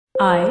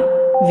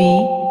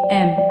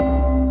IVM.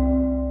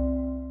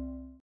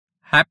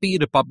 Happy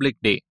Republic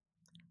Day.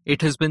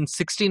 It has been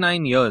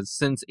 69 years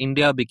since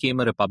India became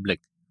a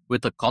republic,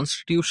 with a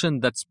constitution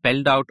that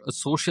spelled out a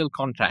social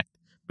contract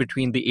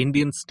between the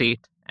Indian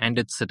state and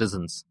its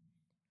citizens.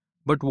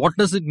 But what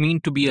does it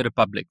mean to be a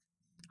republic?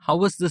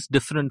 How is this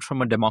different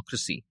from a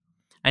democracy?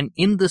 And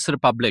in this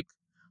republic,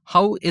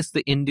 how is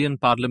the Indian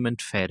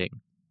Parliament faring?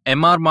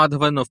 M.R.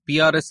 Madhavan of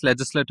PRS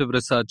Legislative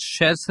Research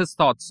shares his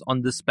thoughts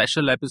on this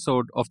special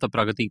episode of the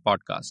Pragati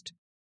Podcast.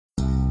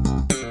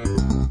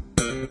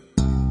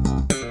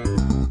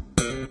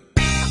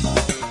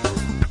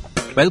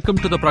 Welcome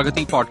to the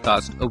Pragati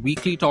Podcast, a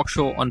weekly talk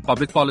show on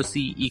public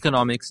policy,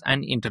 economics,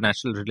 and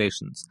international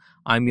relations.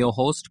 I'm your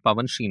host,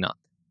 Pavan Srinath.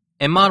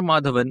 M.R.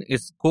 Madhavan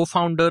is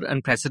co-founder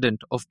and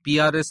president of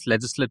PRS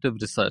Legislative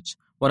Research,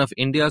 one of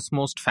India's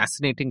most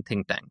fascinating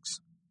think tanks.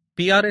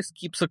 PRS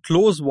keeps a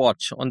close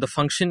watch on the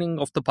functioning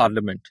of the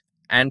parliament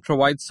and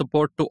provides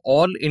support to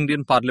all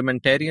Indian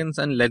parliamentarians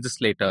and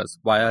legislators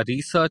via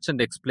research and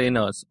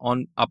explainers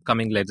on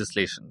upcoming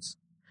legislations.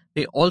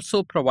 They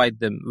also provide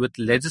them with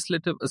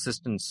legislative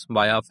assistance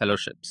via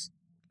fellowships.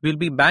 We'll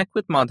be back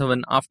with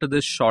Madhavan after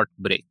this short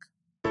break.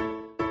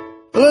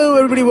 Hello,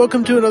 everybody.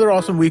 Welcome to another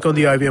awesome week on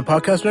the IVM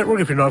Podcast Network.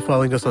 If you're not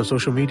following us on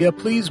social media,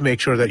 please make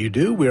sure that you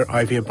do. We're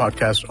IVM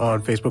Podcast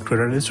on Facebook,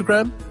 Twitter, and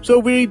Instagram. So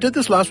we did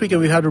this last week and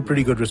we had a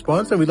pretty good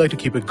response and we'd like to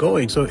keep it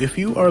going. So if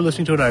you are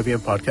listening to an IVM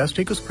podcast,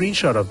 take a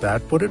screenshot of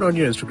that, put it on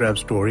your Instagram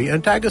story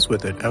and tag us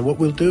with it. And what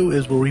we'll do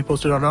is we'll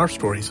repost it on our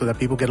story so that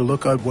people get a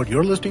look at what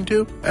you're listening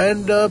to.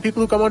 And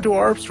people who come onto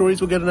our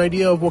stories will get an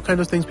idea of what kind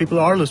of things people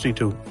are listening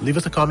to. Leave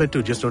us a comment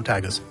too, just don't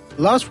tag us.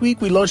 Last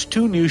week, we launched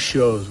 2 new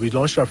shows. We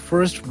launched our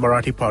first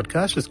Marathi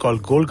podcast. It's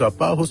called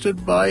Golgappa,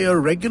 hosted by a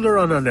regular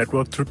on our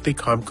network, Trupti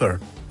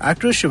Kamkar.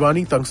 Actress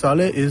Shivani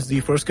Tangsale is the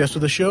first guest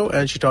of the show,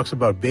 and she talks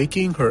about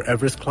baking, her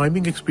Everest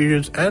climbing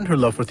experience, and her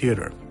love for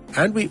theater.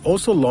 And we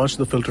also launched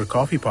the Filter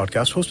Coffee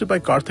podcast, hosted by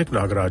Karthik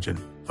Nagarajan.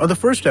 On the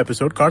first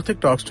episode, Karthik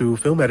talks to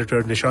film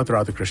editor Nishant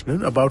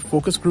Radhakrishnan about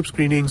focus group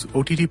screenings,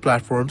 OTT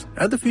platforms,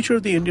 and the future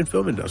of the Indian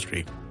film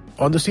industry.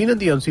 On The Seen and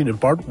the Unseen, in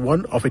part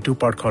 1 of a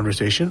 2-part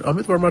conversation,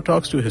 Amit Verma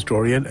talks to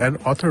historian and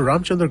author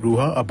Ramchandra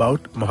Guha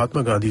about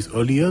Mahatma Gandhi's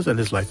early years and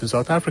his life in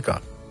South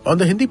Africa. On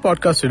the Hindi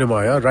podcast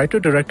Cinemaya,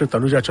 writer-director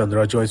Tanuja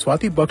Chandra joins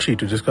Swati Bakshi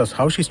to discuss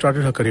how she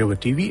started her career with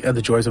TV and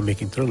the joys of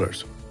making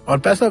thrillers.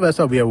 On Paisa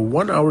Vaisa, we have a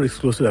 1-hour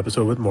exclusive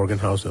episode with Morgan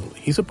Housel.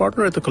 He's a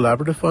partner at the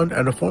Collaborative Fund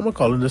and a former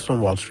columnist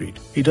on Wall Street.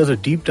 He does a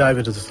deep dive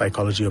into the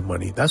psychology of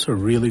money. That's a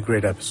really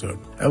great episode.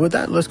 And with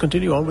that, let's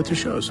continue on with your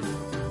shows.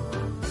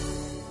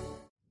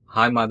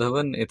 Hi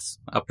Madhavan, it's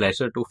a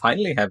pleasure to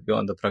finally have you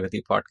on the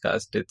Pragati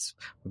Podcast. It's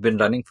been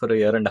running for a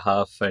year and a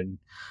half and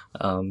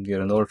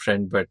you're an old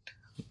friend, but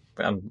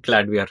I'm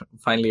glad we are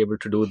finally able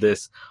to do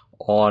this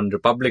on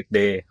Republic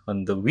Day,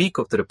 on the week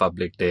of the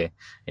Republic Day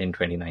in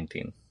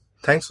 2019.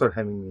 Thanks for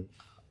having me.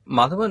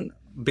 Madhavan,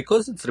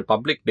 because it's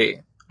Republic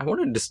Day, I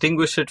want to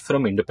distinguish it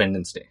from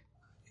Independence Day.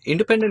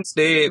 Independence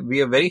Day,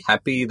 we are very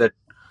happy that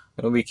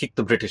we kicked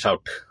the British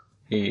out.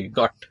 We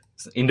got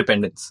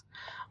independence.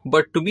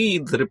 But to me,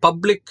 the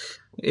Republic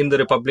in the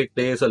Republic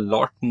Day is a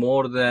lot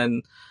more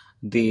than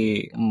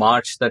the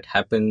march that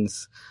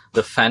happens,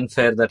 the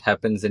fanfare that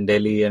happens in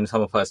Delhi and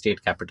some of our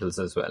state capitals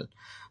as well.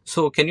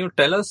 So can you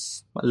tell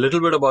us a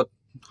little bit about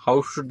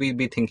how should we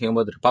be thinking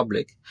about the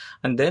Republic?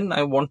 And then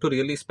I want to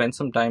really spend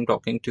some time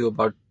talking to you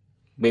about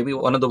maybe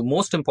one of the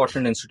most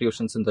important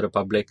institutions in the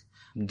Republic,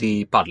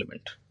 the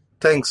Parliament.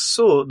 Thanks.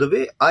 So the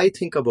way I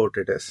think about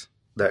it is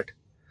that,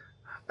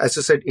 as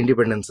you said,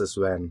 independence is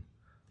when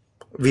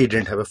we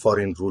didn't have a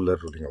foreign ruler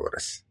ruling over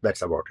us.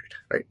 That's about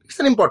it, right? It's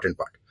an important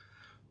part.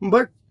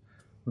 But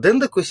then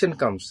the question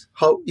comes,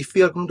 how, if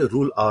we are going to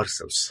rule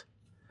ourselves,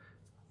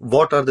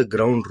 what are the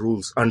ground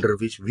rules under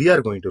which we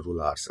are going to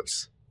rule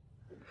ourselves?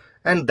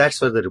 And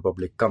that's where the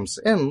republic comes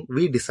in.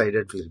 We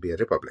decided we'll be a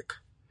republic.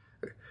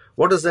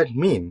 What does that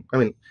mean? I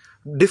mean,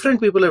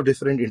 different people have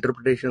different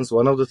interpretations.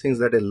 One of the things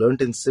that I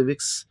learned in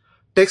civics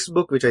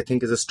textbook, which I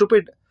think is a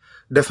stupid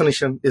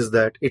definition, is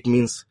that it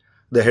means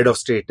the head of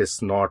state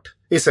is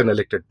an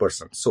elected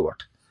person. So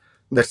what?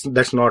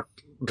 That's not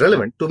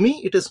relevant. To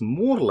me, it is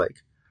more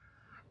like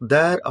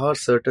there are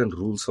certain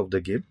rules of the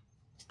game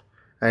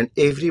and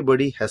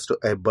everybody has to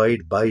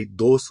abide by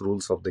those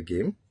rules of the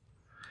game.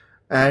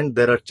 And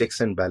there are checks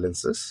and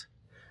balances.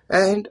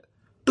 And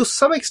to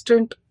some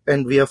extent,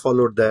 and we have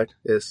followed that,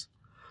 is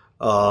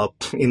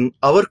in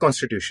our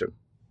constitution.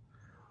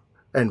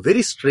 And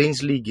very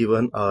strangely,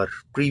 given our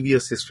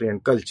previous history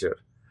and culture,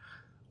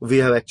 we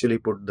have actually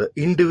put the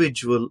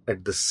individual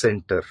at the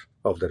center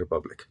of the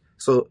republic.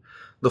 So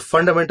the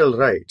fundamental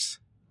rights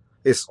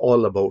is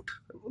all about,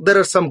 there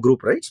are some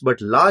group rights,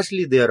 but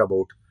largely they are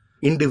about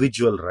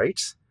individual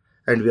rights.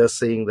 And we are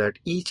saying that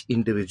each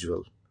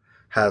individual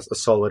has a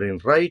sovereign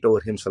right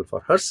over himself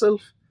or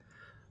herself,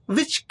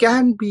 which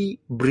can be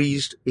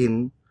breached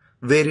in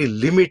very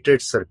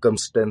limited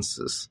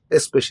circumstances,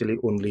 especially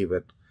only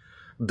when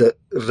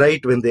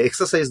when they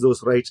exercise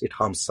those rights, it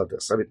harms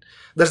others. I mean,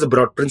 that's a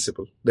broad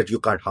principle that you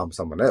can't harm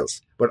someone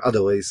else, but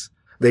otherwise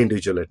the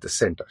individual at the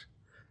center.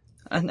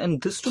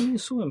 And this to me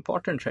is so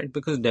important, right?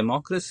 Because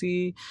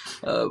democracy,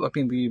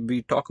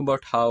 we talk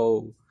about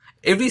how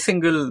every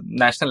single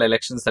national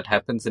elections that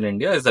happens in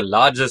India is the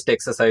largest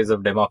exercise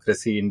of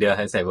democracy India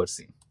has ever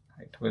seen.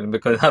 Right? Well,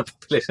 because our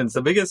population is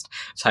the biggest.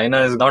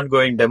 China is not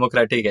going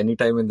democratic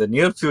anytime in the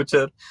near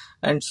future.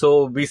 And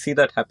so we see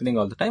that happening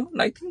all the time.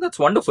 And I think that's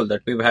wonderful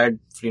that we've had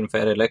free and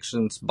fair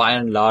elections by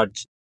and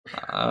large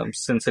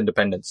since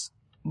independence.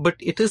 But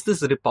it is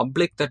this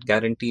republic that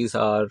guarantees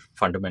our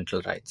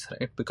fundamental rights,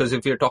 right? Because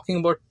if you're talking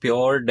about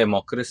pure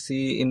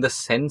democracy in the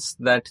sense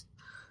that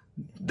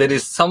there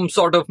is some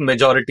sort of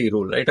majority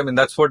rule, right? I mean,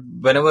 that's what,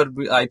 whenever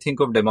I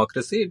think of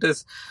democracy, it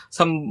is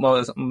some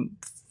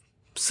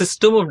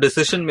system of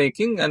decision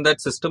making, and that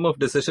system of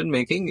decision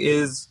making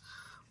is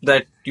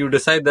that you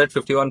decide that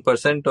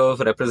 51% of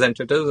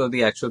representatives of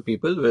the actual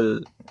people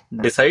will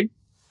decide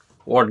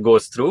what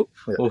goes through,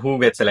 or who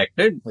gets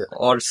elected,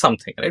 or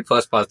something, right?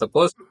 First past the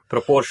post,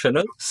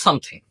 proportional,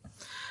 something.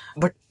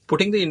 But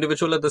putting the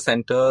individual at the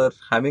center,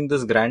 having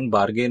this grand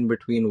bargain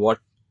between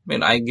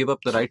I give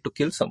up the right to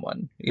kill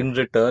someone. In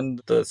return,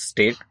 the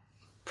state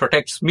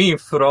protects me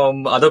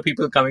from other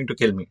people coming to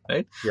kill me,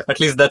 right? Yeah. At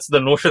least that's the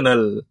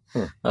notional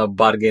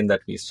bargain that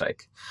we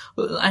strike.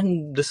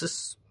 And this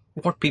is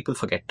what people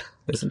forget,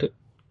 isn't it?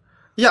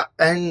 Yeah,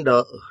 and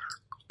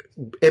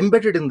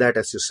embedded in that,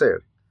 as you said,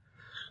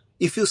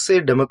 if you say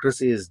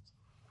democracy is,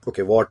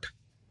 what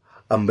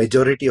a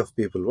majority of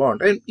people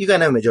want, and you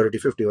can have majority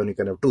 51, you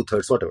can have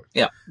 2/3, whatever.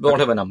 Yeah,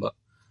 whatever number.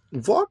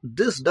 What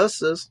this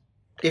does is,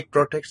 it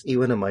protects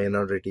even a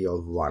minority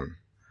of one.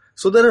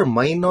 So there are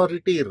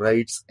minority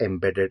rights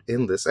embedded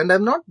in this. And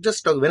I'm not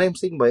just, when I'm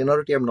saying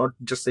minority, I'm not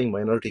just saying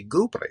minority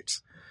group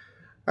rights.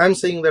 I'm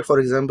saying that, for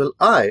example,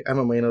 I am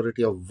a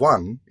minority of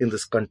one in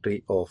this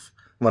country of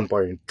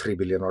 1.3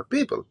 billion odd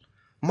people.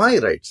 My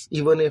rights,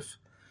 even if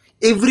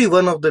every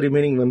one of the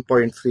remaining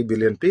 1.3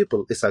 billion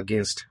people is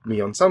against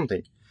me on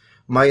something,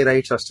 my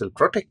rights are still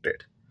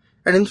protected.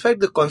 And in fact,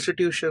 the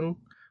Constitution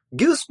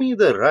gives me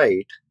the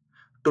right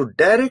to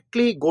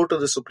directly go to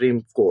the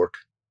Supreme Court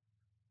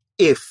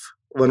if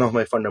one of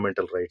my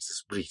fundamental rights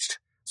is breached.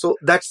 So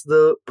that's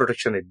the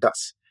protection it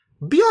does.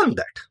 Beyond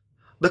that,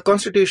 the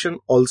Constitution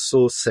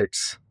also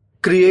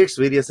creates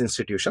various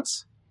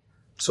institutions.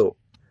 So,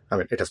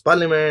 it has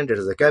parliament, it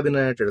has a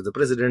cabinet, it has the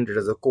president, it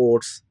has the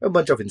courts, a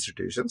bunch of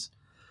institutions.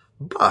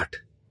 But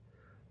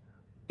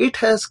it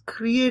has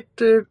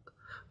created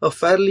a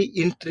fairly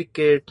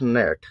intricate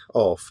net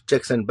of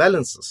checks and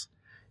balances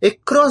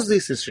across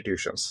these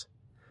institutions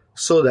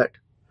so that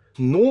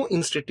no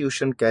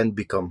institution can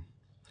become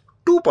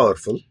too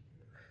powerful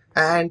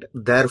and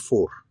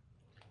therefore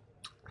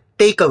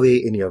take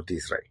away any of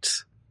these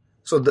rights.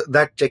 So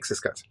that checks is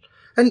cancelled.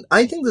 And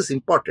I think this is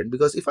important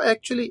because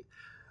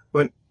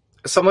when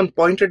someone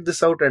pointed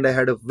this out and I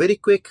had a very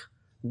quick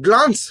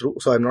glance through,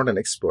 so I'm not an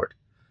expert,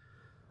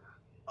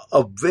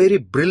 a very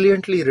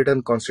brilliantly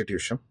written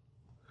constitution,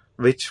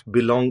 which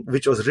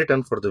was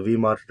written for the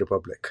Weimar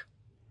Republic.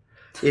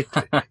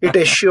 It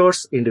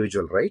assures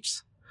individual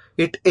rights.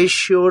 It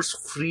assures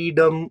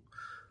freedom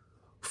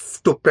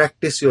to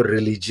practice your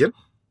religion.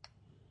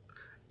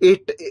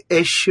 It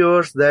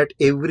assures that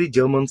every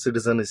German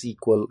citizen is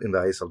equal in the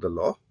eyes of the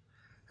law.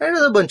 And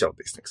a bunch of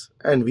these things.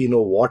 And we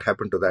know what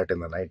happened to that in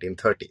the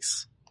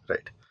 1930s,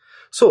 right?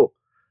 So,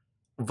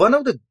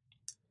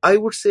 I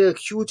would say a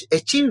huge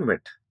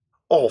achievement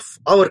of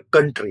our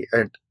country,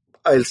 and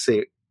I'll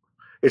say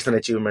it's an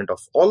achievement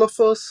of all of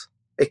us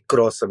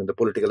across, the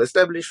political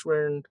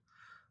establishment,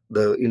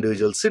 the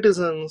individual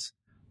citizens,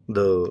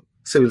 the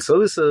civil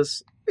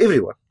services,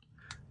 everyone,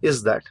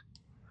 is that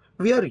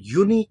we are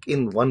unique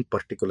in one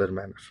particular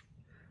manner.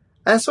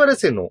 As far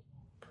as I know,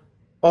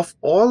 of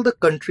all the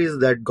countries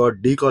that got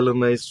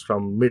decolonized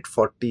from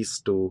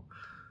mid-40s to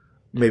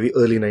maybe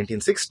early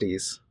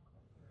 1960s,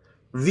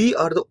 we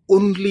are the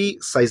only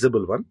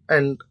sizable one.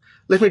 And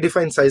let me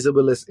define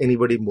sizable as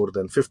anybody more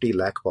than 50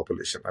 lakh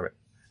population.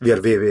 We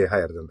are way, way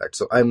higher than that.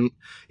 So I'm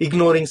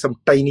ignoring some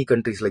tiny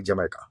countries like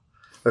Jamaica.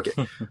 Okay.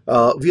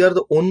 We are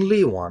the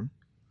only one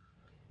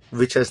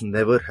which has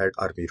never had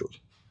army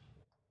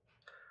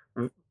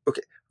rule.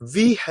 Okay.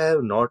 We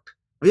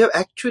have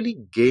actually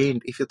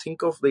gained, if you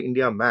think of the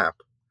India map,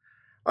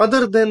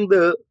 other than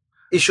the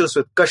issues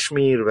with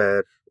Kashmir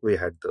where we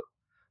had the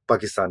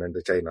Pakistan and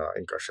the China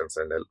incursions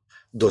and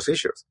those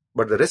issues.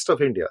 But the rest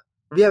of India,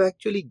 we have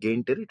actually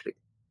gained territory.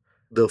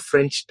 The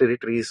French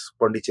territories,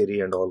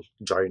 Pondicherry and all,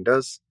 joined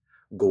us.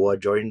 Goa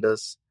joined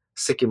us.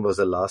 Sikkim was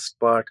the last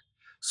part.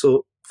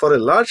 So for a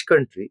large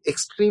country,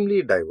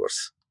 extremely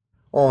diverse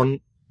on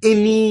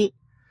any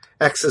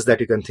axis that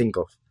you can think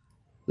of.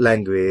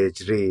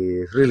 Language,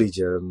 race,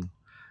 religion,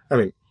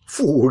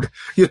 food.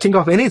 You think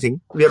of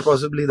anything, we are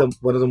possibly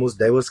one of the most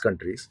diverse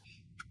countries.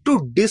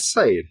 To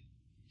decide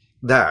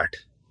that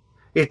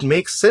it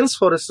makes sense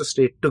for us to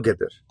stay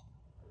together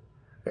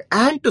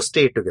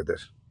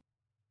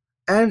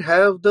and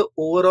have the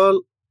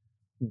overall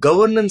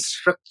governance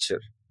structure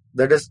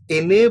that has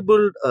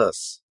enabled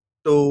us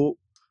to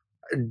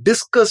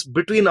discuss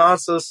between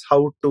ourselves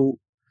how to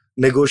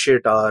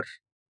negotiate our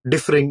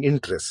differing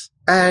interests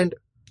and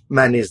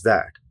manage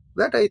that.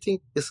 That I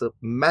think is a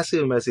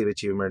massive, massive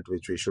achievement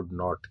which we should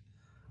not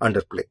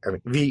underplay. I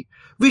mean,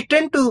 we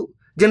tend to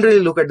generally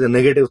look at the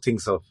negative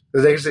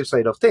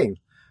side of things,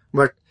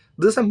 but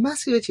this is a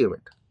massive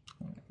achievement.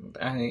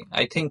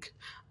 I think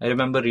I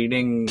remember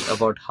reading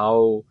about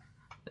how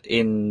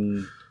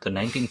in the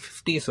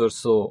 1950s or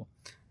so,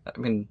 I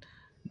mean,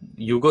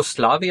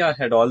 Yugoslavia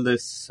had all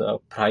this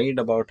pride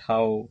about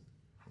how.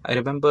 I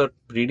remember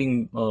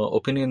reading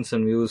opinions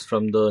and views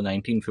from the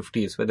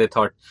 1950s where they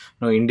thought,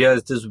 India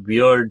is this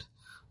weird,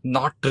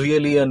 not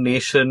really a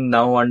nation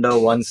now under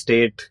one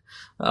state,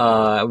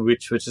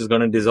 which is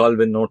going to dissolve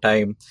in no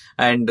time.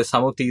 And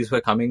some of these were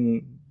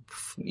coming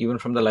even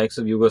from the likes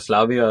of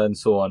Yugoslavia and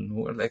so on,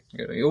 who were like,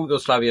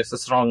 Yugoslavia is a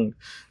strong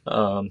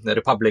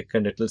republic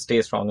and it will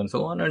stay strong and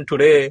so on. And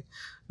today,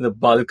 the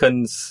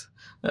Balkans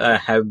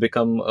have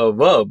become a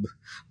verb.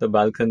 The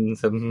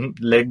Balkans have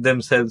led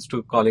themselves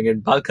to calling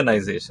it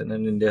Balkanization,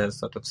 and India has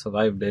sort of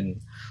survived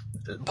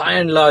by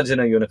and large, in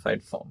a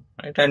unified form,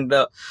 right? And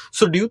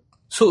so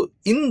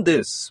in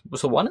this,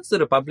 one is the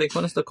Republic,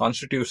 one is the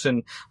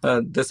Constitution.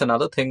 There's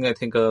another thing, I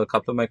think a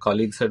couple of my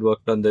colleagues had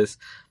worked on this.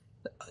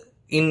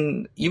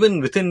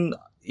 Even within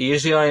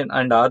Asia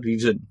and our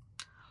region,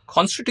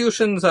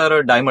 constitutions are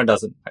a dime a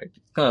dozen, right?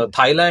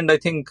 Thailand, I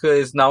think,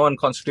 is now on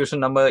constitution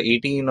number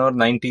 18 or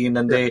 19,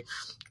 and they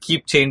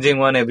keep changing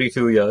one every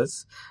few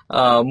years.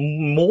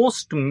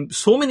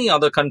 So many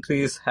other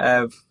countries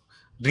have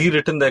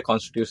rewritten their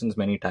constitutions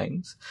many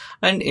times.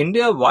 And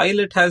India, while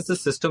it has the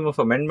system of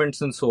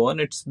amendments and so on,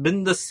 it's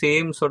been the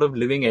same sort of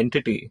living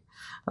entity.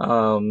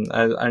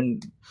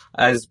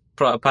 As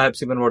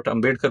perhaps even what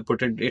Ambedkar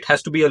put it, it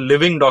has to be a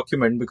living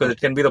document, because it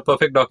can be the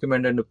perfect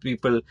document, and if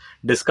people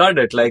discard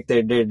it like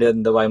they did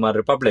in the Weimar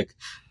Republic,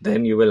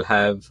 then you will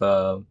have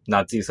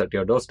Nazis at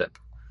your doorstep.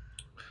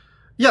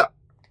 Yeah,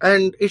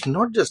 and it's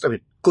not just,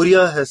 South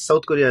Korea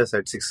has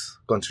had 6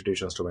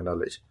 constitutions to my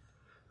knowledge.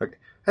 Okay.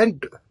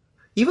 And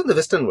even the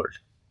Western world,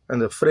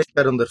 and the French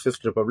are on their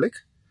 5th republic.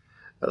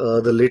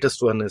 The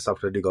latest one is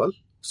after de Gaulle.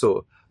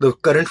 So the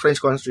current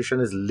French constitution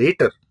is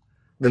later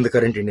than the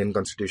current Indian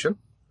constitution.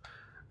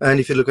 And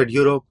if you look at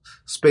Europe,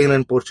 Spain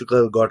and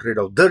Portugal got rid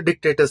of their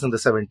dictators in the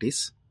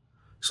 70s.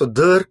 So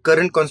their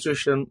current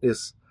constitution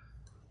is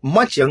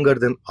much younger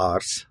than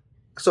ours.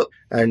 So,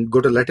 and go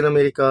to Latin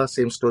America,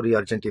 same story,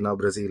 Argentina,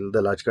 Brazil,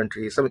 the large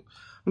countries,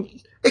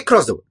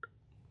 across the world.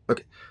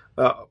 Okay.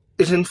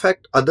 It's in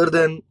fact, other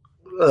than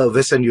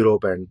Western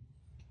Europe and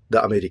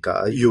the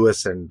America,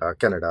 US and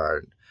Canada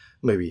and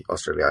maybe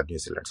Australia, New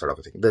Zealand sort of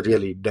a thing, the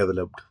really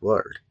developed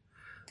world,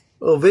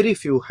 very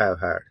few have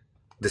had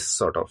this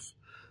sort of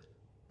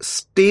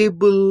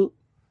stable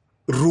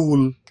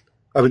rule.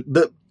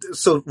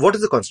 So what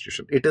is the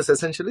Constitution? It is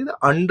essentially the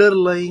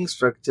underlying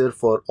structure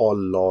for all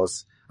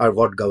laws, or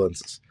what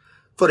governs us.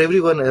 For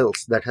everyone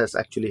else that has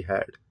actually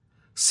had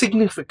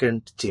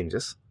significant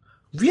changes,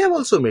 we have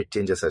also made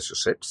changes, as you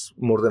said,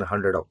 more than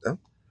 100 of them,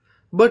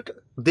 but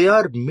they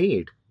are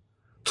made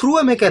through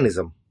a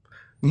mechanism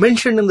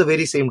mentioned in the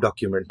very same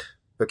document.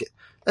 Okay,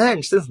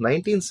 and since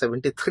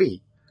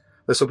 1973,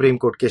 the Supreme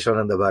Court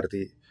Keshavananda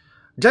Bharati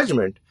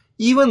judgment,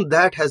 even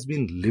that has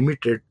been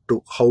limited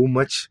to how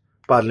much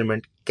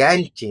Parliament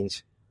can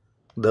change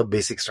the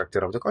basic structure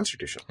of the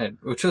Constitution.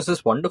 Which was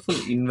this wonderful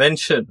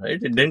invention, right?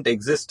 It didn't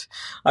exist.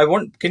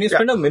 Can you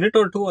spend a minute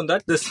or two on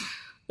that?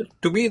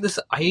 To me, this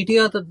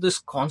idea that this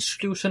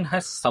Constitution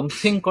has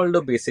something called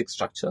a basic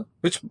structure,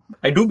 which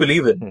I do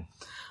believe in,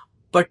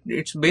 but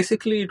it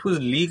was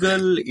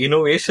legal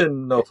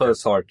innovation of a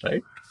sort,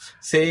 right?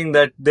 Saying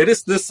that there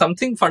is this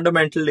something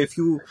fundamental, if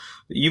you,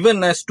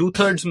 even as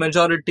 2/3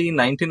 majority,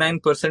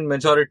 99%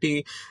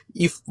 majority,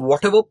 if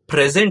whatever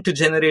present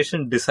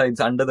generation decides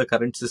under the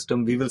current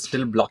system, we will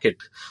still block it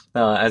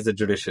as the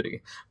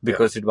judiciary,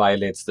 because it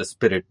violates the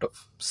spirit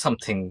of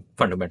something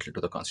fundamental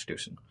to the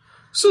Constitution.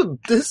 So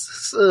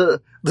this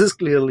is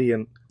clearly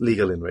a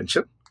legal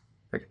invention.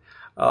 Okay.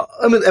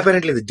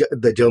 Apparently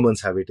the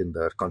Germans have it in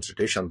their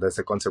constitution. There's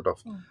a concept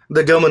of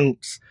the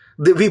Germans.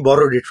 We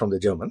borrowed it from the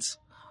Germans.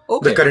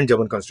 Okay. The current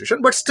German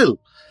constitution, but still,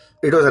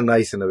 it was a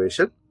nice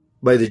innovation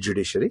by the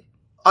judiciary.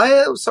 I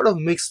have sort of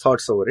mixed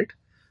thoughts over it.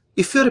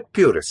 If you're a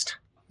purist,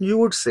 you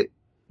would say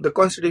the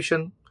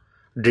constitution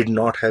did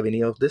not have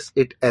any of this.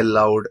 It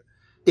allowed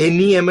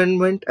any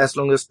amendment as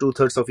long as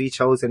 2/3 of each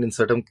house, and in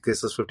certain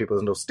cases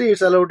 50% of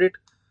states allowed it.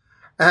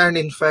 And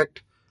in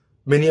fact,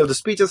 many of the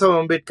speeches of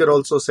Ambedkar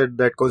also said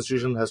that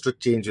constitution has to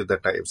change with the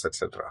times,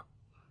 etc.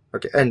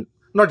 Okay, and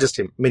not just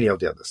him, many of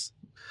the others.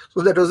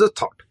 So that was a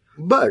thought.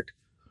 But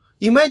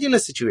imagine a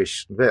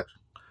situation where,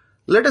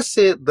 let us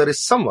say there is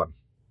someone,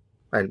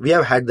 and we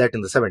have had that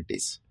in the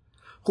 70s,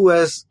 who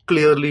has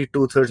clearly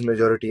 2/3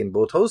 majority in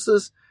both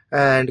houses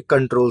and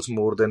controls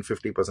more than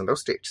 50% of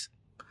states.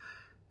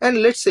 And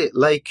let's say,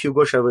 like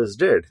Hugo Chavez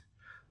did,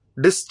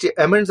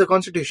 amends the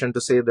constitution to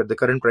say that the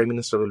current prime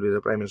minister will be the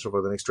prime minister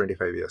for the next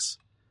 25 years.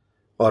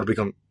 Or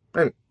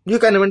you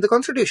can amend the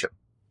constitution.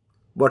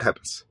 What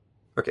happens?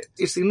 Okay,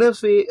 it's in a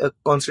way a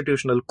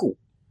constitutional coup.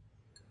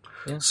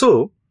 Yeah.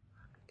 So,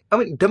 I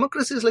mean,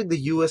 democracies like the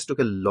US took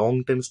a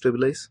long time to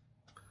stabilize.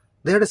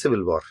 They had a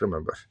civil war,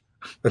 remember?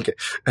 Okay.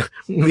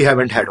 We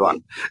haven't had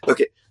one.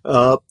 Okay.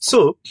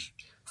 So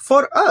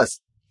for us,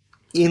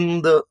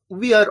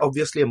 we are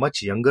obviously a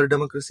much younger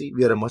democracy.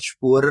 We are a much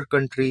poorer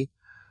country.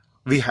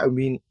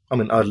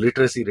 Our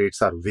literacy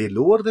rates are way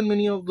lower than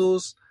many of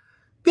those.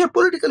 We are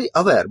politically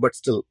aware, but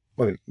still,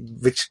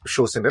 which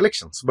shows in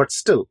elections, but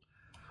still,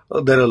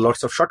 there are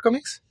lots of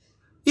shortcomings.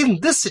 In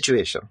this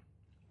situation,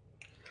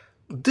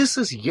 this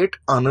is yet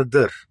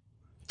another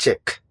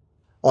check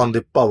on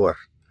the power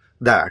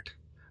that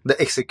the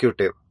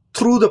executive,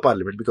 through the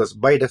parliament, because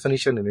by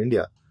definition in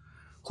India,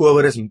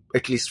 whoever has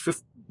at least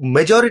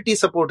majority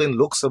support in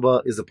Lok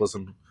Sabha is the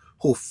person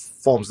who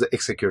forms the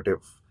executive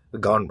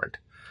government.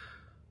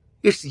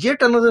 It's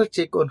yet another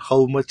check on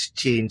how much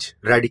change,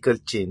 radical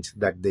change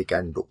that they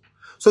can do.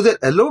 So they're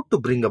allowed to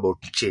bring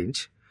about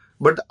change,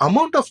 but the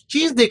amount of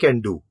change they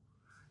can do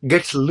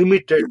gets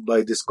limited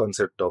by this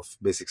concept of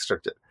basic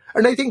structure.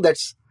 And I think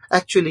that's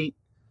actually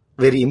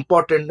very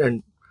important,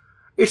 and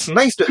it's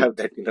nice to have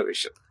that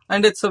innovation.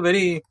 And it's a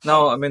very,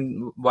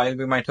 while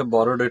we might have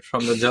borrowed it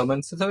from the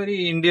Germans, it's a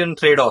very Indian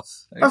trade-off.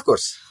 Right? Of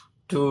course.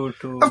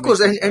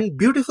 And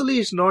beautifully,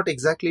 it's not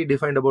exactly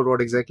defined about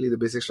what exactly the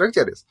basic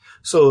structure is.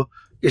 So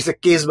it's a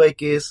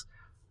case-by-case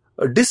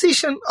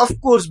decision, of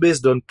course,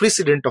 based on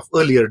precedent of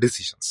earlier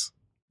decisions.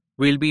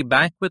 We'll be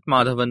back with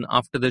Madhavan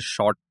after this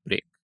short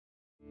break.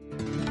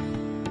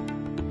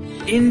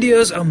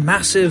 India's a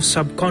massive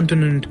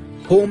subcontinent,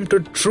 home to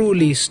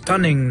truly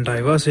stunning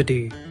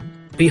diversity.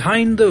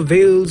 Behind the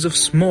veils of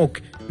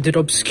smoke that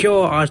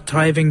obscure our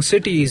thriving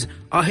cities,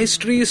 our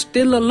history is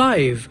still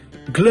alive,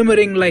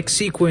 glimmering like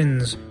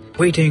sequins,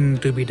 waiting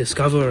to be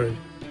discovered.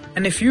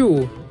 And if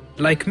you,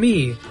 like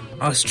me,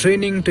 are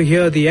straining to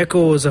hear the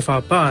echoes of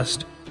our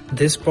past,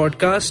 this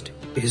podcast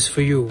is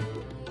for you.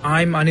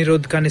 I'm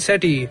Anirudh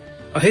Kanisetti,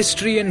 a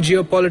history and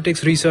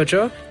geopolitics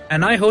researcher,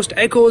 and I host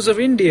Echoes of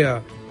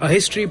India, a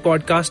history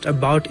podcast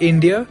about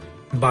India,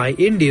 by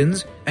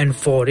Indians, and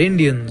for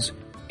Indians.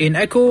 In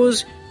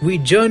Echoes, we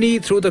journey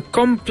through the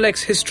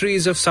complex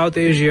histories of South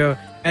Asia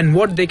and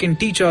what they can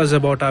teach us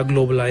about our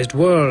globalized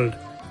world.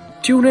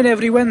 Tune in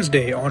every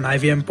Wednesday on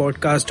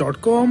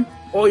ivmpodcast.com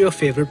or your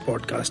favorite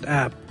podcast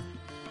app.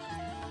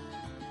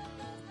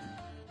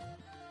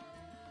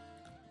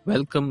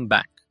 Welcome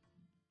back.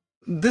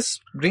 This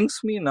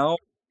brings me now,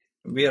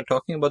 we are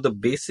talking about the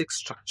basic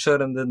structure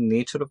and the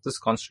nature of this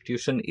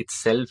constitution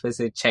itself as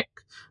a check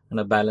and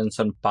a balance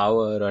on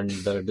power and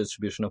the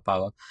distribution of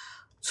power.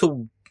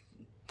 So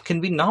can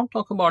we now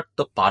talk about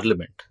the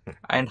parliament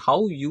and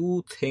how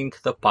you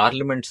think the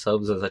parliament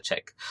serves as a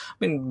check?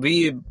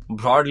 We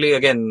broadly,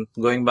 again,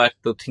 going back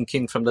to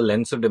thinking from the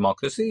lens of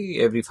democracy,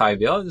 every 5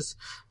 years,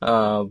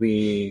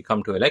 we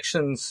come to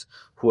elections.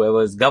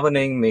 Whoever is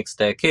governing makes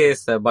their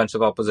case. There are a bunch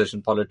of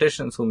opposition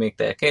politicians who make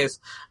their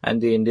case,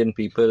 and the Indian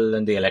people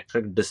and the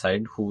electorate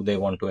decide who they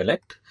want to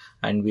elect.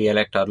 And we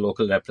elect our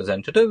local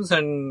representatives,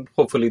 and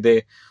hopefully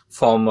they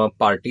form a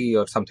party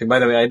or something. By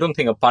the way, I don't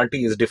think a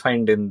party is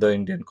defined in the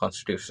Indian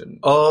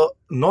constitution.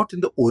 Not in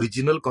the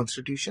original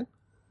constitution.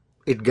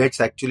 It gets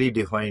actually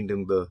defined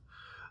in the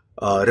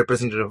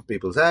Representative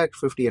People's Act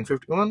 50 and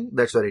 51.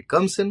 That's where it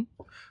comes in.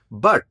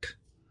 But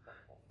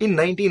in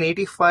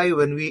 1985,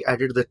 when we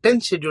added the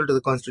 10th schedule to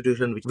the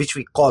constitution, which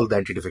we call the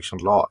anti-defection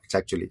law, it's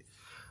actually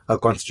a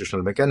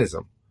constitutional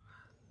mechanism.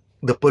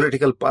 The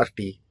political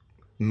party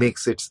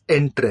makes its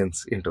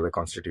entrance into the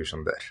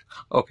constitution there.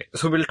 Okay,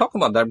 so we'll talk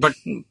about that. But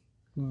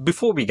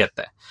before we get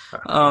there,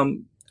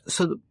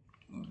 so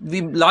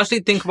we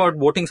largely think about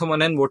voting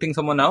someone in, voting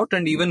someone out,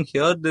 and even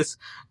here,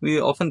 we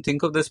often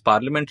think of this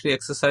parliamentary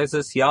exercise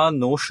as,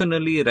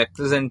 notionally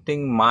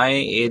representing my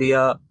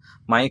area,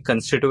 my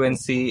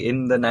constituency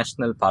in the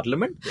national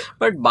parliament. Yeah.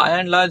 But by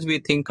and large, we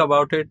think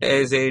about it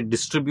as a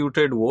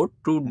distributed vote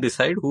to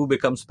decide who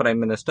becomes prime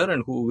minister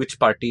and which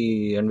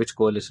party and which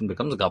coalition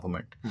becomes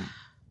government.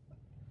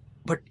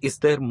 But is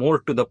there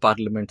more to the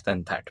parliament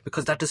than that?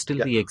 Because that is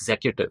still the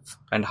executive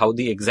and how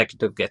the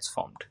executive gets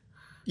formed.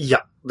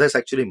 Yeah, there's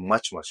actually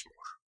much, much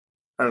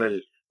more.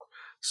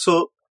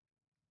 So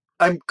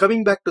I'm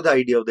coming back to the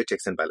idea of the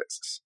checks and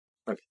balances.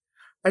 Okay.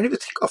 And if you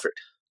think of it,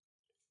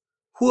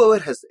 whoever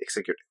has the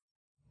executive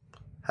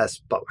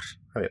has power.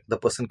 The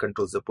person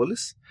controls the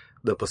police,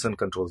 the person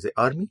controls the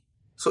army.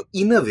 So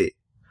in a way,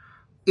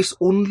 it's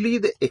only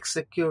the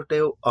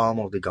executive arm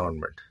of the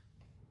government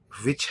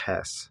which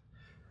has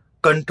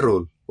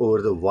control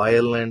over the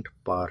violent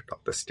part of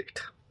the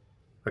state.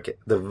 Okay,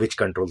 which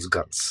controls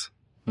guns.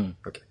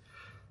 Okay.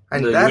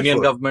 And the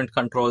union government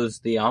controls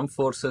the armed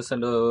forces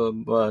and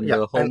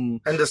the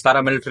home and the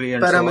paramilitary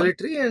and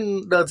paramilitary, so on.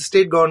 And the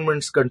state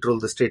governments control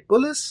the state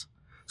police.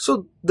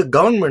 So the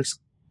governments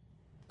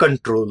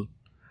control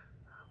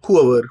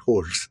whoever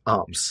holds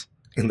arms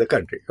in the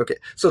country. Okay,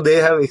 so they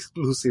have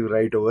exclusive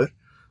right over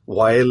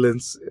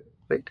violence,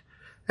 right?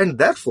 And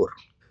therefore,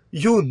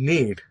 you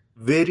need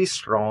very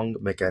strong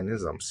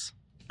mechanisms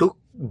to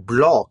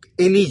block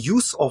any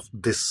use of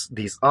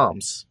these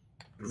arms,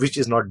 which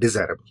is not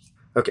desirable.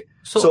 Okay.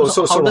 So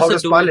how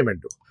does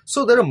Parliament do?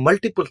 So there are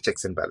multiple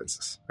checks and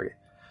balances. Okay.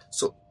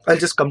 So I'll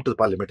just come to the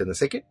parliament in a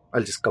second.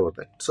 I'll just cover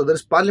that. So there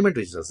is parliament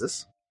which does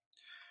this.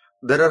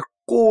 There are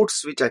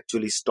courts which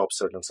actually stop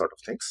certain sort of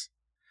things.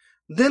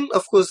 Then,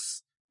 of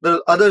course, there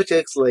are other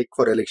checks like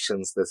for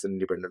elections. There's an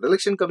independent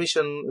election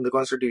commission in the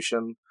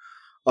constitution.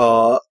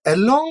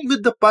 Along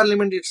with the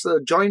parliament, it's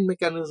a joint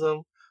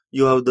mechanism.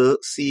 You have the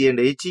C and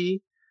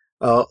AG,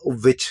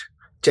 which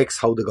checks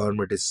how the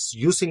government is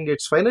using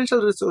its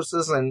financial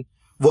resources and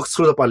works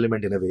through the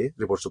parliament in a way,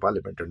 reports to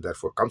parliament and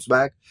therefore comes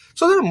back.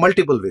 So there are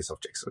multiple ways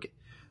of checks. Okay.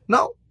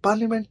 Now,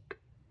 parliament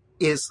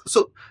is,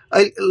 so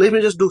let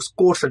me just do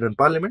courts and then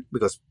parliament,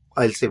 because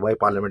I'll say why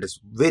parliament is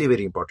very,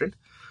 very important.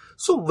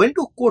 So when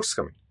do courts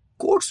come in?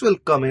 Courts will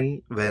come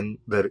in when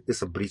there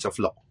is a breach of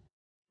law.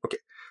 Okay.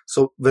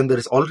 So when there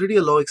is already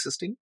a law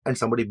existing and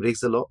somebody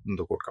breaks the law, then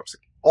the court comes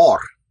in.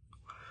 Or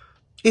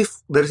if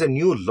there is a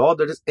new law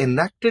that is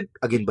enacted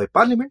again by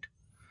parliament,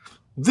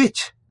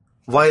 which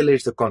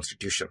violates the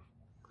constitution,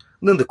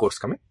 then the courts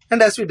come in.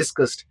 And as we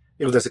discussed,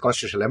 if there's a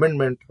constitutional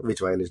amendment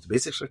which violates the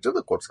basic structure,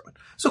 the courts come in.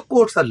 So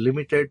courts are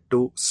limited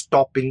to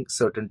stopping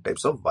certain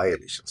types of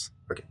violations.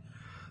 Okay.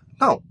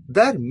 Now,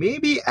 there may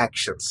be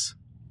actions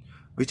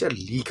which are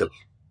legal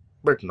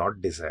but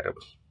not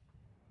desirable.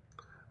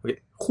 Okay.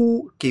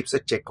 Who keeps a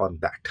check on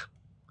that?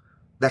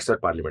 That's where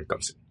parliament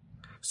comes in.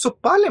 So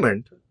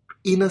parliament,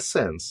 in a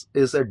sense,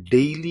 is a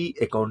daily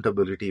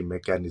accountability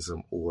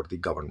mechanism over the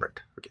government.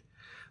 Okay.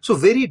 So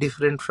very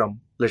different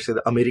from, let's say,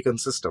 the American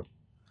system,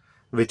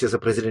 which is a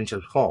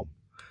presidential form,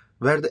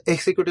 where the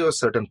executive has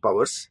certain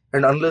powers,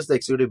 and unless the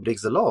executive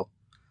breaks the law,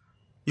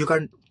 you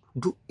can't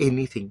do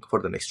anything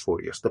for the next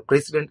 4 years. The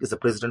president is the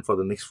president for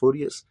the next 4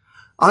 years,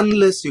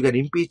 unless you can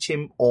impeach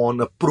him on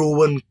a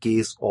proven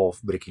case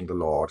of breaking the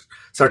law or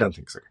certain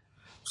things. Okay.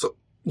 So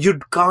you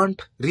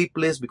can't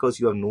replace because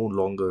you have no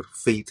longer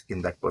faith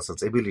in that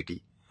person's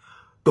ability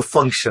to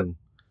function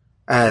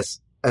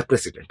as a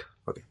president.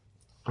 Okay.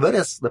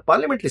 Whereas the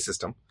parliamentary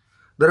system,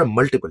 there are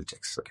multiple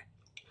checks. Okay.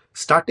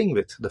 Starting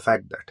with the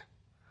fact that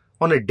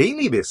on a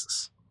daily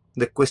basis,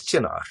 the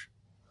question are,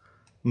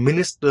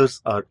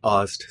 ministers are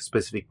asked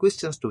specific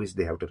questions to which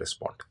they have to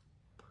respond.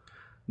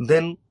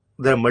 Then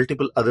there are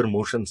multiple other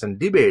motions and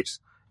debates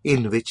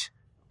in which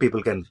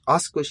people can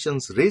ask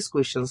questions, raise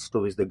questions to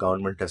which the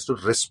government has to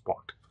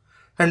respond.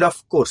 And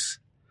of course,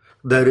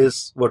 there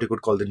is what you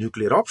could call the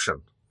nuclear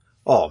option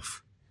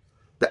of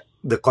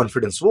the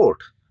confidence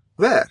vote,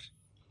 where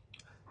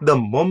the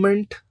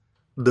moment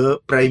the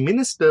Prime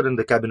Minister and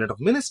the Cabinet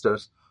of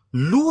Ministers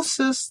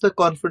loses the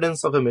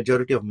confidence of a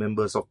majority of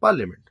members of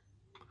Parliament,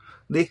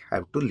 they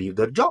have to leave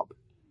their job.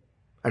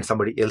 And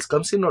somebody else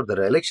comes in, or there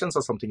are elections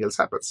or something else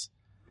happens.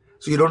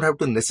 So you don't have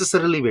to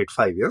necessarily wait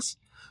 5 years.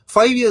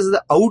 5 years is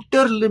the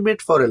outer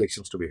limit for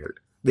elections to be held.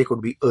 They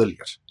could be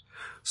earlier.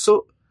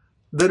 So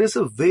there is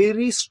a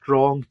very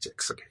strong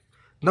checks. Okay.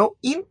 Now,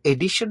 in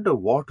addition to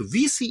what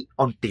we see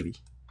on TV,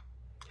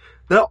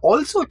 there are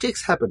also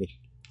checks happening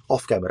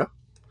off camera,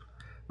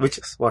 which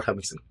is what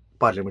happens in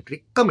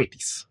parliamentary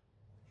committees.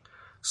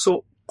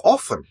 So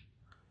often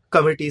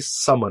committees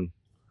summon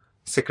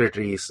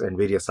secretaries and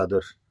various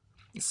other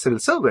civil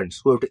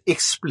servants who have to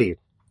explain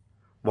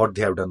what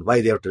they have done,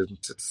 why they have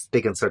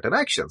taken certain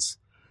actions.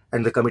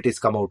 And the committees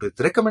come out with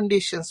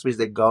recommendations which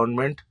the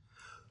government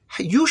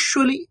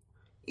usually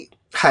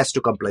has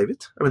to comply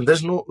with. I mean,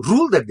 there's no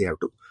rule that they have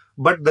to,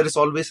 but there is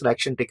always an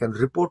action taken,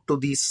 report to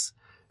these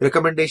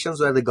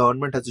recommendations where the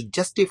government has to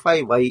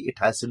justify why it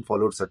hasn't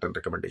followed certain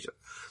recommendations.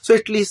 So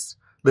at least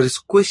there is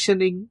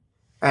questioning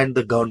and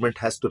the government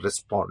has to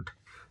respond.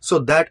 So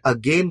that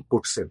again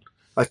puts in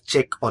a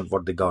check on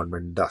what the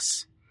government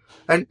does.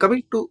 And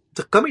coming to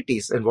the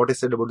committees and what I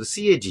said about the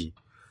CAG,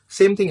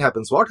 same thing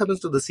happens. What happens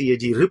to the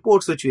CAG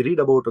reports which we read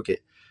about, okay,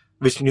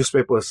 which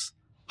newspapers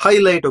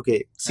highlight,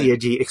 okay,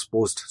 CAG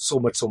exposed so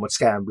much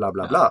scam, blah,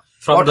 blah, blah.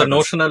 From what the happens?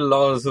 notional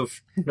laws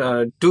of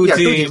 2G,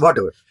 2G,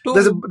 whatever.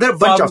 There are a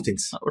bunch of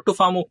things. To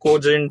far more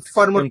cogent,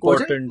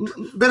 important,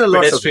 there are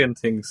lots pedestrian of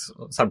things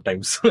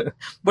sometimes.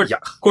 But yeah,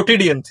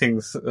 quotidian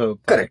things.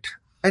 Correct.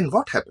 And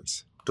what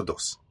happens to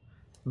those?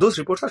 Those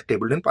reports are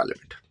tabled in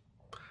Parliament.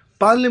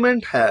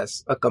 Parliament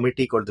has a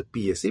committee called the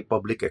PAC,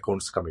 Public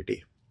Accounts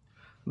Committee.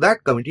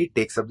 That committee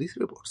takes up these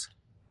reports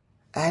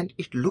and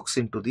it looks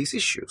into these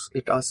issues.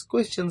 It asks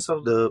questions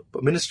of the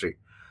ministry.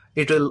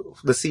 The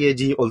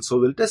CAG also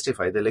will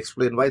testify. They'll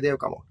explain why they have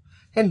come out.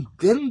 And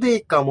then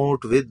they come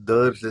out with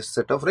their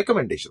set of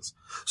recommendations.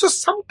 So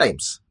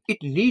sometimes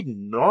it need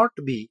not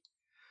be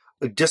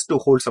just to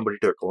hold somebody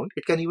to account.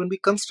 It can even be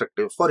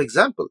constructive. For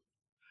example,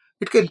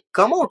 it can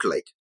come out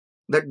like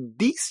that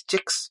these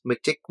check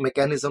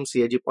mechanisms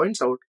CAG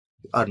points out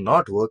are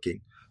not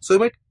working. So you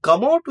might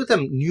come out with a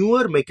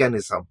newer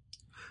mechanism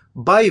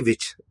by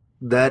which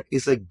there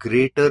is a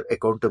greater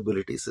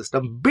accountability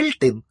system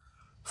built in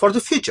for the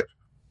future.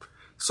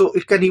 So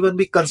it can even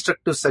be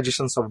constructive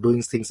suggestions of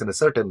doing things in a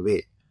certain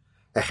way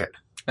ahead.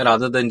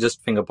 Rather than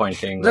just finger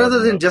pointing.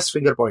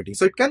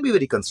 So it can be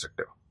very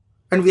constructive.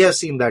 And we have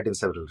seen that in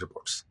several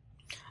reports.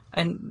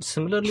 And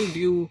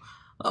similarly,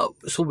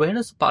 so where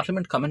does the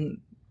Parliament come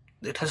in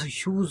it has a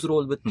huge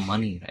role with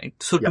money, right?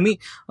 So to me,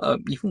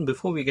 even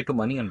before we get to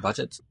money and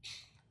budgets,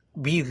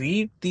 we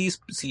read these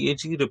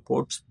CAG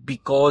reports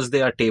because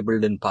they are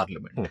tabled in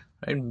Parliament,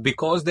 right?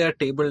 Because they are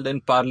tabled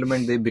in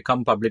Parliament, they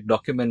become public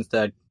documents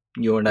that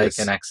you and I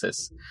can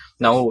access.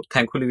 Now,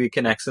 thankfully, we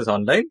can access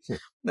online.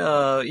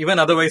 Even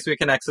otherwise, we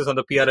can access on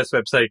the PRS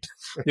website,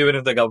 even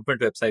if the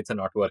government websites are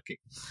not working,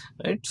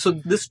 right? So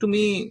this, to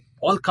me,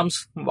 all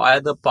comes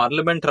via the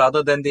Parliament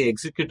rather than the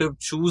executive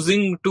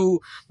choosing to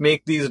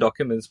make these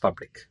documents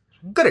public.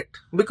 Correct.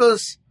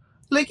 Because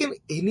like in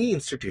any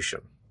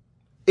institution,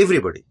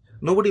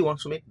 nobody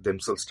wants to make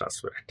themselves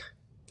transparent.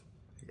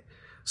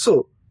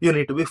 So you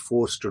need to be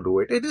forced to do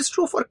it. It is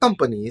true for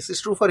companies.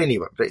 It's true for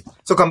anyone, right?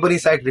 So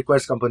Companies Act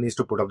requires companies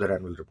to put up their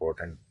annual report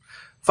and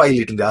file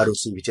it in the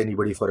ROC, which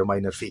anybody for a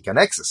minor fee can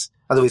access.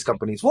 Otherwise,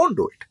 companies won't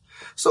do it.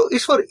 So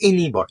it's for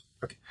anybody.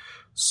 Okay.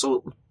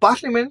 So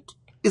Parliament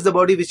is the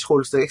body which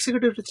holds the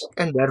executive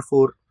and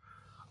therefore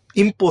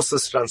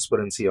imposes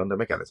transparency on the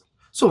mechanism.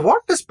 So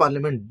what does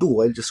Parliament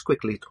do? I'll just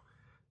quickly.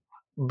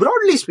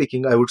 Broadly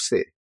speaking, I would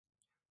say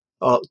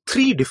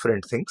three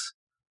different things.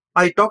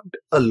 I talked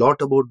a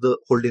lot about the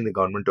holding the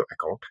government to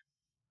account.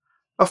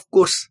 Of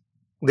course,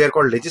 they are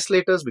called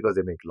legislators because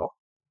they make law.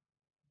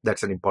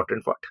 That's an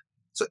important part.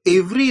 So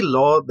every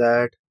law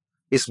that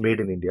is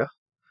made in India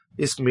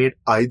is made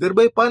either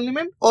by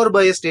Parliament or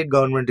by a state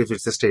government if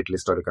it's a state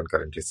list or a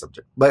concurrent list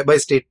subject, by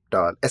state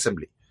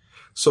assembly.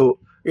 So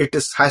it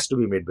has to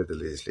be made by the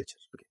legislature.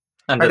 Okay.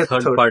 And the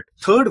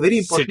third very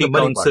important, city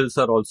councils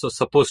are also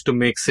supposed to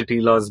make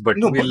city laws, but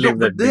we'll leave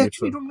that. They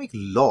actually don't make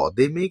law;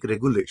 they make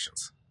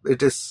regulations.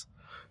 It's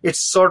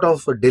sort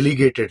of a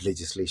delegated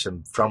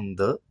legislation from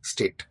the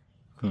state,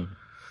 okay.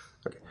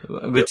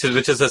 which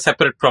is a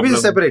separate problem. Which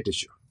is a separate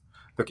issue.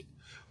 Okay.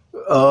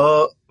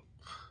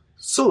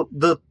 So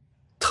the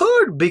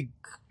third big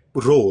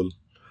role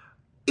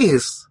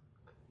is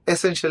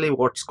essentially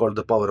what's called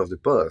the power of the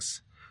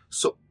purse.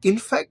 So, in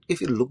fact,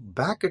 if you look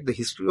back at the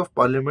history of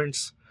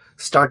parliaments,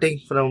 starting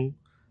from,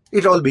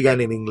 it all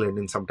began in England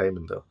in sometime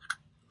in the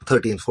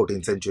 13th,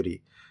 14th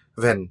century,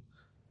 when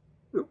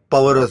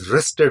power was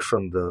wrested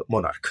from the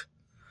monarch.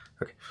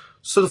 Okay.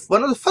 So,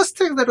 one of the first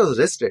things that was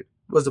wrested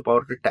was the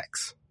power to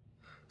tax.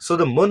 So,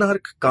 the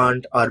monarch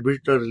can't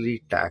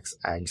arbitrarily tax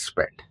and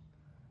spend.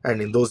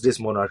 And in those days,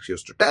 monarchs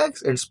used to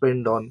tax and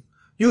spend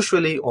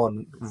usually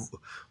on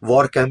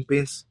war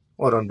campaigns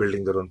or on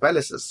building their own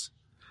palaces.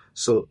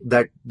 So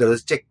that there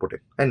was a check put in.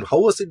 And how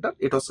was it done?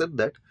 It was said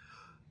that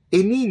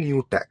any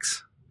new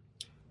tax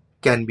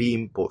can be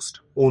imposed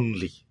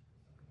only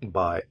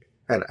by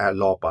a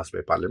law passed by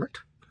Parliament.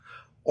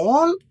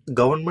 All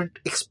government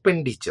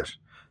expenditure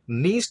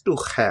needs to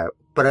have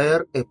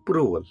prior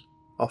approval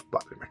of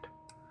Parliament.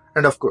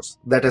 And of course,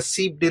 that has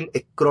seeped in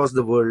across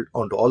the world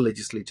onto all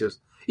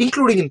legislatures,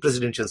 including in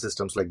presidential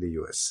systems like the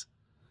US.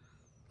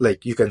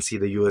 Like you can see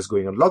the US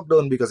going on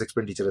lockdown because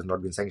expenditure has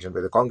not been sanctioned by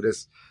the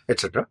Congress,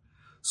 etc.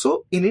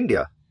 So in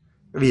India,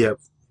 we have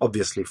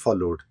obviously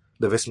followed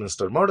the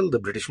Westminster model, the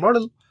British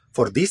model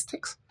for these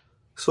things.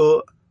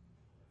 So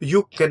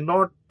you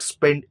cannot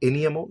spend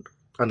any amount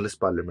unless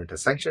Parliament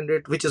has sanctioned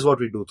it, which is what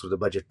we do through the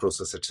budget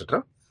process,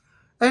 etc.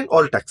 And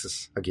all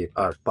taxes, again,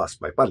 are passed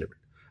by Parliament.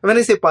 When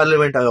I say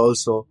Parliament, I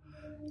also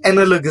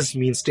analogous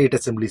means state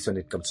assemblies when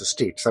it comes to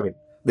states. I mean,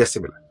 they're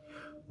similar.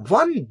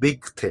 One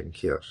big thing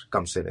here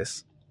comes in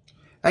is,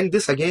 and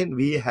this again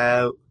we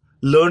have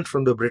learned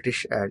from the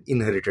British and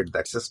inherited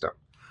that system.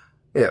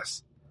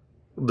 Yes,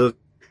 the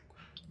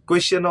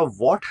question of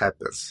what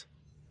happens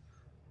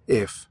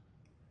if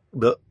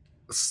the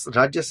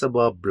Rajya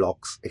Sabha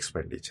blocks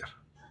expenditure.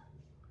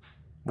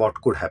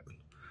 What could happen?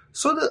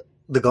 So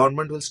the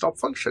government will stop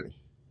functioning.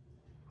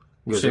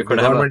 Because if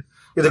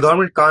the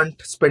government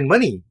can't spend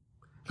money,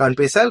 can't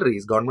pay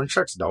salaries, government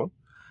shuts down.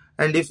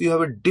 And if you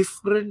have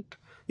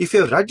if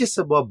you have Rajya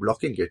Sabha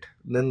blocking it,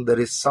 then there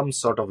is some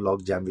sort of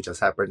logjam which has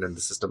happened and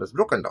the system is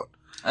broken down.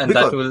 And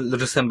that will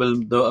resemble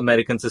the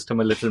American system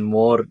a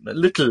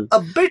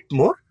bit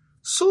more.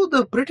 So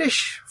the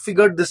British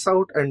figured this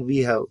out and we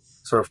have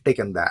sort of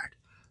taken that.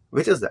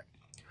 Which is that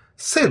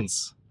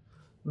since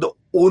the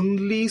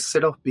only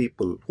set of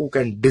people who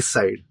can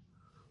decide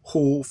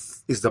who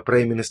is the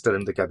Prime Minister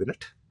in the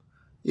cabinet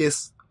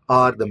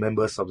are the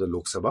members of the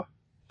Lok Sabha,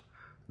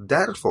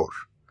 therefore,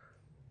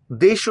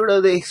 they should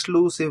have the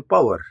exclusive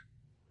power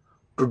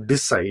to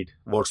decide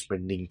what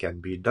spending can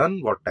be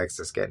done, what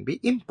taxes can be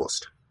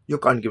imposed. You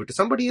can't give it to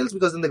somebody else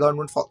because then the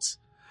government falls.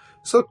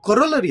 So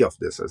corollary of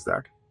this is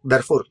that,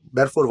 therefore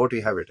what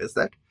we have it is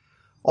that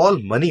all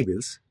money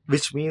bills,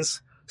 which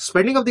means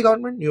spending of the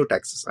government, new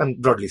taxes,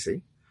 I'm broadly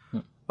saying,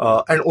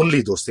 and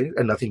only those things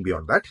and nothing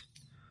beyond that,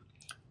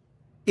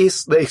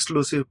 is the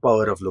exclusive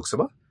power of Lok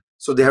Sabha.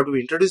 So they have to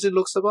be introduced in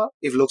Lok Sabha.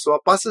 If Lok Sabha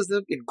passes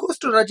them, it goes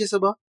to Rajya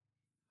Sabha.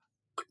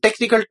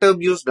 Technical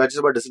term used, Rajya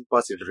Sabha doesn't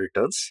pass, it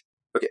returns.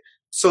 Okay.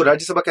 So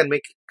Rajya Sabha can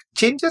make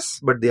changes,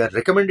 but they are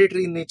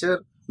recommendatory in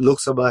nature. Lok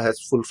Sabha has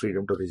full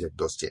freedom to reject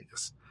those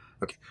changes.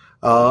 Okay.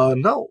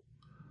 Now,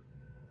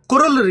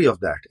 corollary of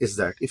that is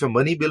that if a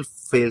money bill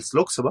fails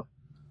Lok Sabha,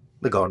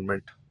 the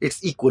government,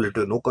 it's equal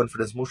to a no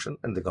confidence motion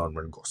and the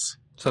government goes.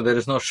 So there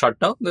is no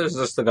shutdown, there is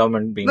just the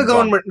government being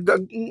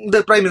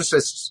The Prime Minister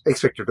is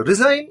expected to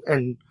resign,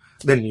 and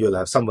then you'll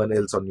have someone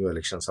else on new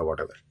elections or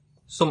whatever.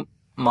 So,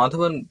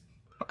 Madhavan,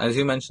 as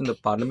you mentioned, the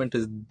parliament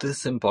is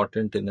this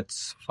important in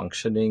its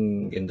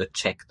functioning, in the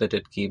check that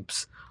it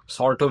keeps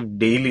sort of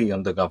daily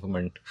on the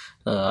government,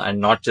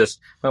 and not just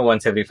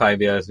once every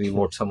 5 years we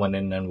vote someone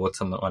in and vote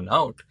someone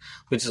out,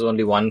 which is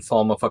only one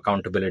form of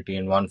accountability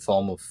and one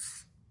form of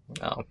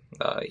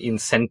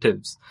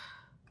incentives.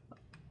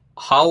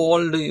 How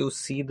all do you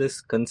see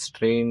this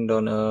constrained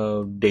on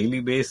a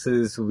daily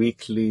basis,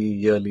 weekly,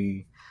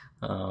 yearly,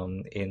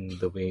 in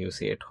the way you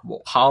see it?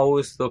 How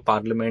is the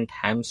parliament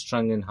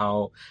hamstrung in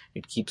how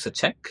it keeps a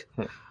check?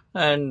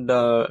 And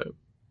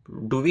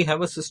do we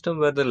have a system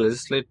where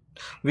the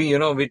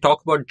we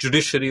talk about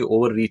judiciary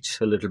overreach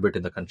a little bit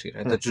in the country,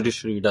 right? The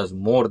judiciary does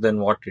more than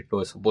what it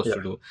was supposed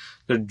to do.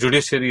 The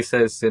judiciary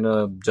says in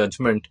a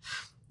judgment,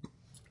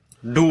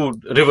 do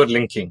river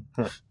linking,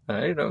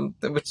 right?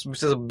 Which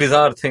is a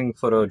bizarre thing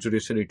for a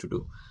judiciary to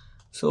do.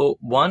 So,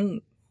 one,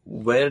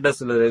 where does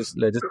the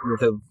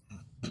legislative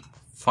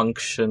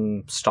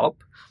function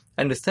stop?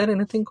 And is there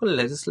anything called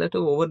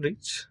legislative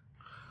overreach?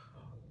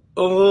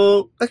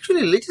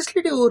 Actually,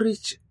 legislative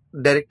overreach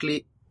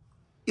directly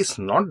is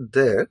not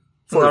there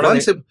for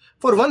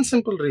one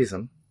simple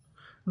reason.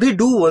 They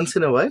do once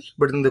in a while,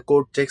 but then the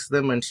court checks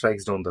them and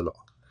strikes down the law.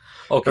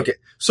 Okay.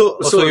 So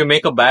you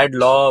make a bad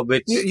law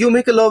which... You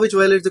make a law which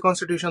violates the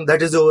constitution,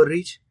 that is the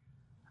overreach.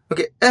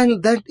 Okay.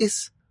 And that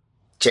is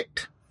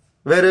checked.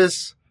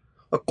 Whereas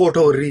a court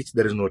overreach,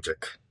 there is no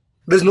check.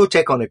 There's no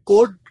check on a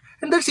court.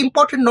 And that's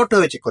important not to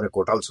have a check on a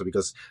court also,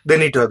 because they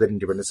need to have their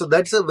independence. So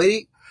that's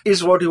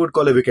is what you would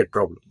call a wicked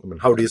problem. I mean,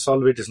 how do you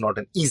solve it is not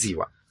an easy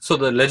one. So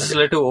the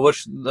legislative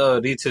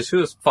overreach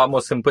issue is far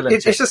more simple.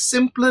 It's just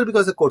simpler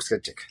because the courts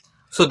can check.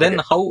 So then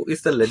how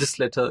is the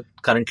legislator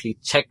currently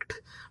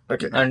checked?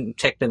 And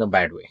checked in a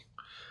bad way?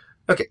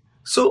 Okay.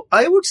 So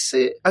I would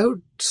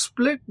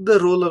split the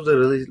role of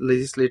the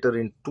legislator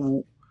in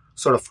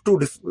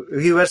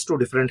he wears two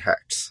different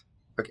hats.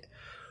 Okay.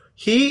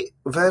 He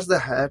wears the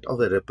hat of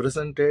a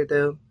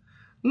representative,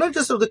 not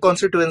just of the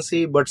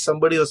constituency, but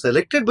somebody who's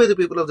elected by the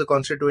people of the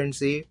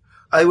constituency.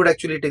 I would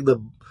actually take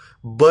the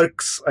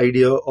Burke's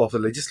idea of a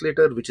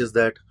legislator, which is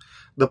that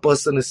the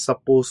person is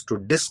supposed to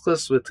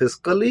discuss with his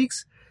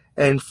colleagues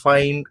and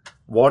find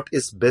what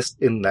is best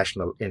in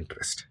national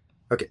interest.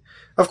 Okay.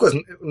 Of course,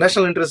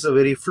 national interest is a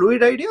very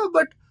fluid idea,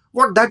 but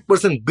what that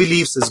person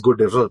believes is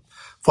good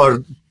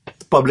for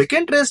public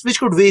interest, which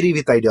could vary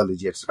with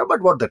ideology, etc.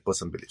 But what that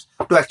person believes,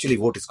 to actually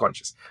vote his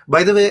conscience.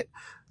 By the way,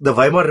 the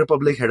Weimar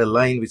Republic had a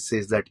line which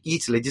says that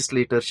each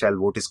legislator shall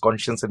vote his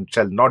conscience and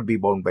shall not be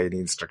bound by any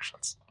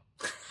instructions.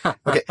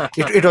 Okay.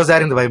 It was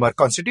there in the Weimar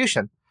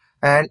Constitution.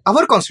 And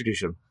our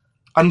Constitution,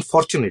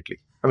 unfortunately,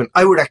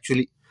 I would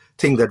actually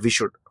think that we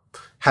should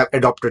have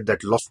adopted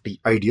that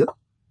lofty ideal.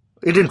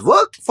 It didn't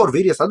work for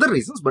various other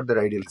reasons, but the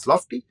ideal is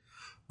lofty.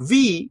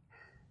 We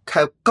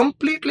have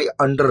completely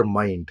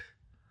undermined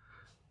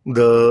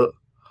the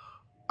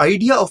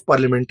idea of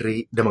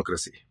parliamentary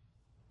democracy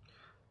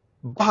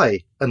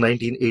by a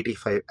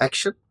 1985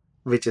 action,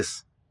 which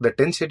is the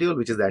 10th schedule,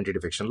 which is the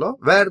anti-defection law,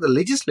 where the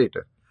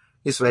legislator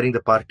is wearing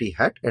the party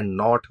hat and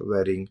not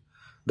wearing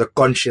the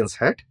conscience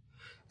hat.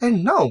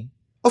 And now,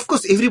 of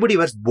course, everybody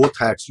wears both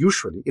hats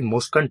usually in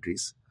most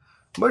countries,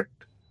 but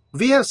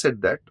we have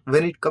said that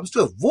when it comes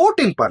to a vote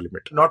in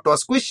parliament, not to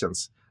ask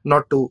questions,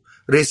 not to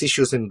raise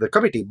issues in the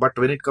committee, but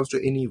when it comes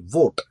to any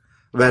vote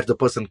where the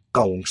person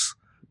counts,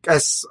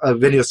 as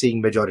when you're seeing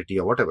majority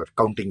or whatever,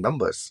 counting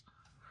numbers,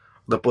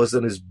 the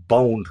person is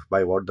bound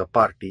by what the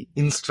party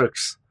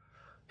instructs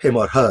him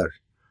or her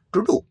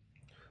to do.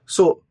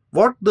 So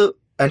what the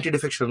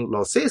anti-defection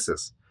law says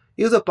is,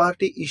 if the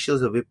party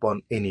issues a whip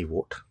on any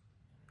vote,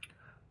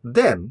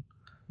 then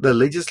the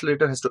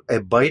legislator has to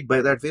abide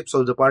by that whip.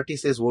 So if the party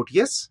says vote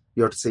yes,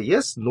 you have to say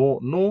yes, no,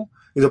 no.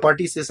 If the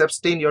party says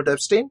abstain, you have to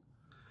abstain.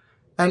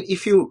 And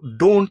if you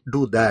don't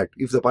do that,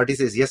 if the party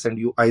says yes and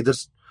you either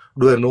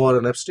do a no or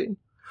an abstain,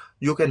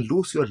 you can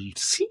lose your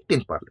seat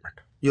in parliament.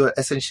 You are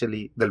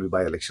essentially, there'll be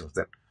by-elections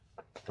then.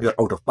 You're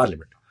out of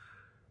parliament.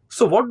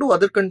 So what do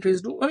other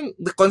countries do?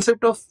 The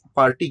concept of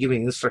party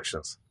giving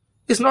instructions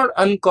is not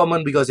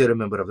uncommon because you're a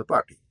member of the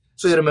party.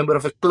 So you're a member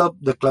of a club,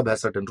 the club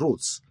has certain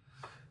rules.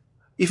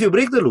 If you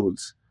break the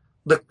rules,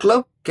 the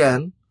club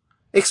can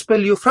expel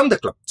you from the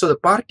club. So the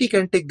party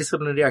can take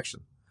disciplinary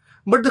action.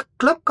 But the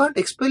club can't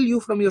expel you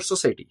from your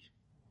society,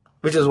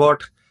 which is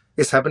what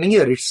is happening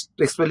here. It's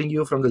expelling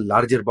you from the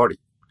larger body,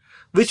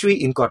 which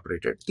we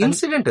incorporated.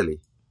 Incidentally,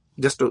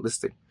 just to this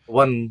thing,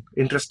 one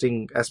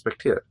interesting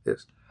aspect here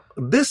is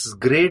this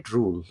great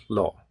rule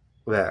law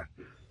where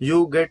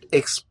you get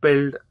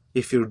expelled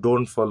if you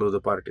don't follow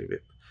the party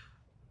whip.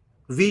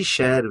 We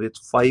share with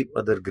 5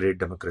 other great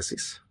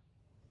democracies.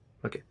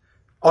 Okay.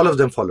 All of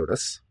them followed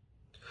us.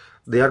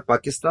 They are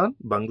Pakistan,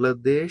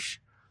 Bangladesh,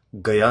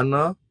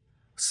 Guyana,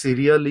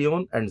 Sierra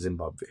Leone, and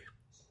Zimbabwe.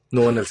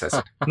 No one else has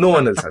it. No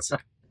one else has it.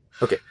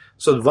 Okay.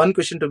 So one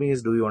question to me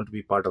is, do you want to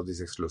be part of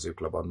this exclusive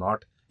club or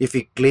not? If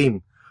we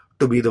claim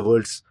to be the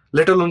world's,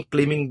 let alone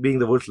claiming being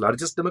the world's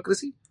largest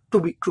democracy,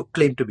 to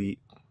claim to be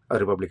a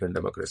Republican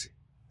democracy.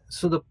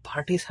 So the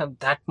parties have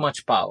that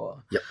much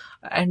power. Yeah.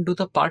 And do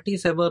the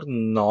parties ever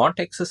not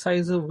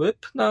exercise a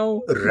whip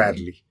now?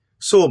 Rarely.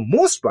 So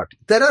most parties,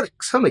 there are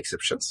some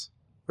exceptions.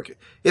 Okay.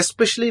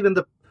 Especially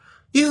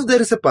if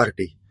there is a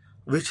party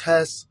which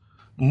has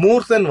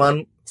more than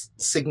one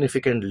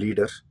significant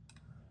leader.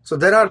 So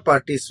there are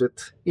parties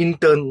with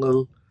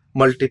internal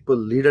multiple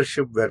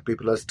leadership where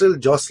people are still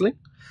jostling.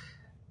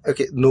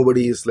 Okay.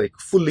 Nobody is like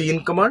fully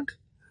in command,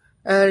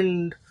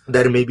 and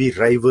there may be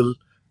rival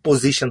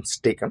positions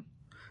taken,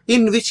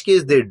 in which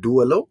case they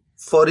do allow.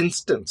 For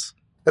instance,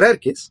 rare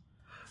case,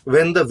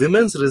 when the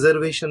women's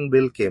reservation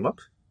bill came up,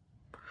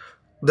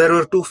 there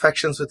were two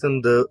factions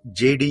within the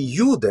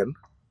JDU then,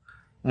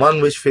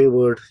 one which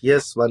favored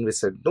yes, one which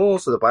said no.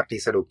 So the party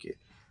said, okay,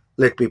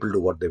 let people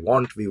do what they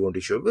want. We won't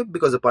issue a whip,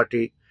 because the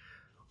party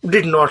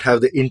did not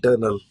have the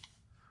internal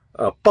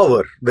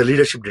power. The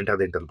leadership didn't have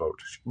the internal power.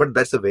 But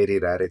that's a very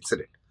rare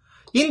incident.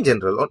 In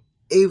general, on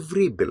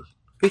every bill,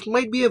 it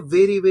might be a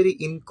very, very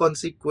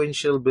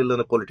inconsequential bill in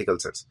a political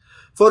sense.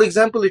 For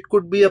example, it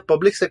could be a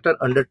public sector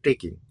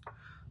undertaking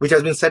which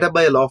has been set up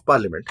by a law of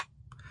parliament,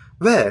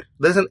 where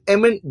there's an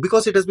amendment,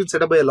 because it has been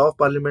set up by a law of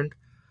parliament.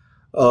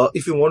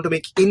 If you want to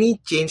make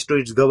any change to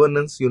its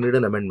governance, you need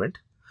an amendment.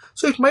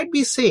 So it might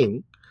be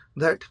saying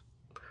that,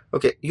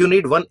 okay, you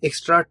need one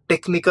extra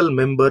technical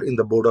member in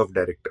the board of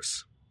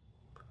directors.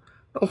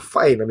 Oh,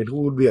 fine. I mean,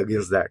 who would be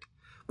against that?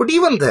 But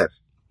even there,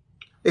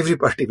 every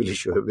party will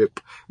issue a whip,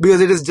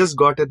 because it has just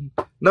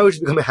now it's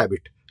become a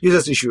habit. You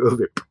just issue a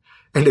whip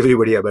and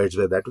everybody abides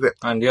by that whip.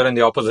 And you're in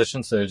the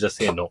opposition, so you just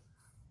say no.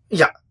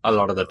 Yeah. A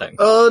lot of the time.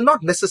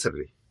 Not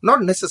necessarily.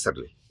 Not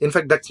necessarily. In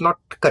fact, that's not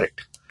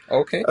correct.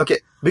 Okay. Okay.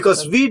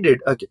 Because we did,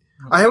 okay.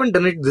 I haven't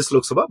done it this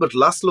Lok Sabha, but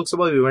last Lok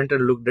Sabha we went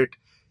and looked at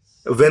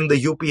when the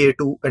UPA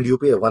 2 and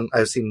UPA 1,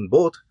 I've seen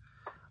both,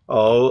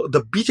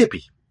 the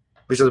BJP,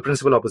 which is the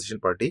principal opposition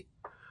party,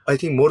 I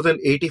think more than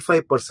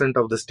 85%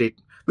 of the state,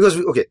 because,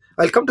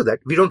 I'll come to that.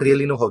 We don't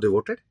really know how they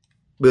voted,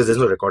 because there's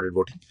no recorded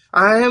voting.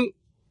 I am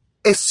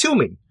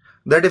assuming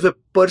that if a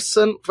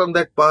person from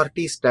that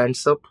party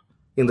stands up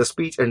in the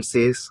speech and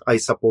says, I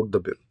support the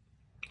bill,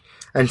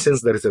 and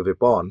since there is a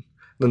whip on,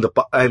 then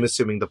I'm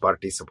assuming the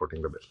party is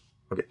supporting the bill.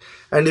 Okay.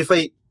 And if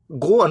I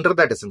go under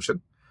that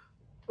assumption,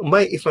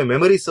 if my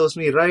memory serves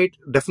me right,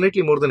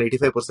 definitely more than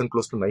 85%,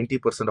 close to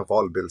 90% of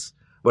all bills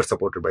were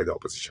supported by the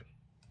opposition.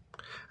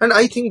 And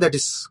I think that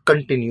is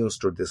continues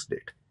to this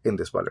date in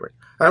this parliament.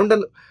 I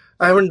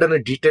haven't done a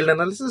detailed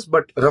analysis,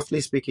 but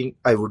roughly speaking,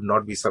 I would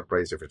not be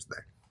surprised if it's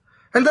that.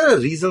 And there are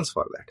reasons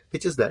for that,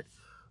 which is that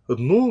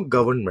no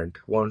government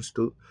wants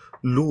to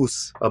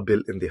lose a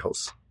bill in the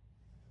House.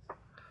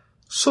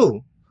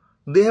 So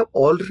they have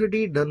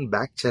already done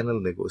back channel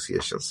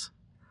negotiations.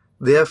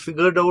 They have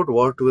figured out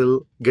what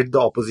will get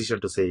the opposition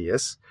to say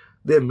yes.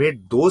 They have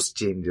made those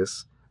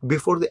changes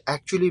before they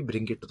actually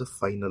bring it to the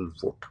final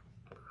vote.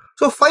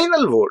 So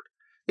final vote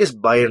is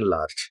by and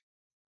large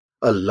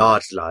a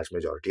large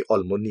majority,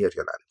 almost near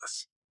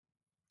unanimous.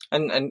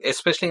 And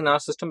especially in our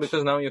system,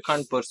 because now you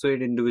can't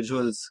persuade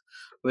individuals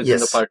within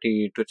the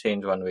party to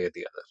change one way or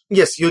the other.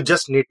 Yes, you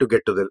just need to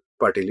get to the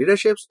party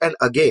leaderships. And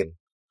again,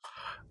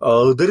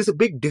 there is a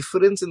big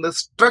difference in the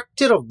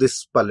structure of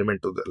this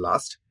parliament to the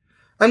last.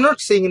 I'm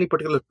not saying any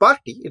particular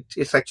party,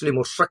 it's actually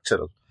more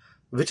structural,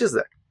 which is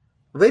that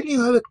when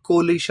you have a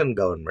coalition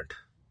government,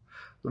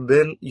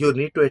 then you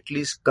need to at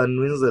least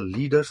convince the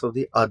leaders of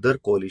the other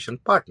coalition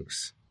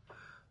partners.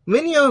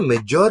 When you have a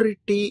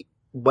majority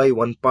by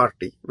one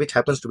party, which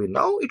happens to be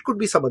now, it could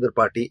be some other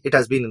party. It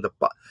has been in the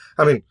past.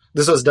 I mean,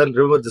 this was done in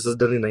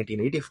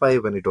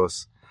 1985 when it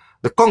was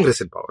the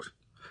Congress in power.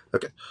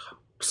 Okay.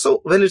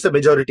 So when it's a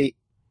majority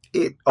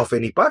of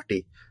any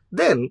party,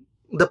 then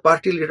the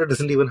party leader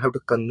doesn't even have to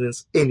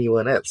convince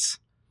anyone else.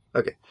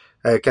 Okay.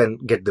 Can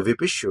get the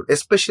whip issued,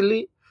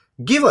 especially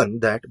given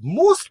that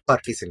most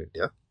parties in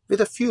India, with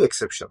a few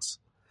exceptions,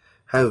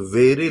 have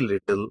very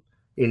little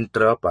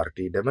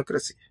intra-party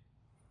democracy.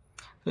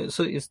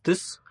 So is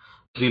this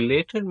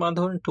related,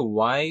 Madhavan, to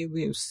why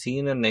we've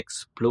seen an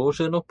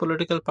explosion of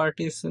political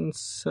parties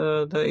since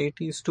the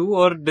 80s too?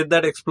 Or did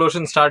that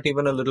explosion start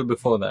even a little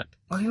before that?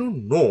 I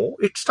don't know.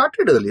 It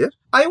started earlier.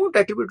 I won't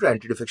attribute to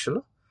anti-defection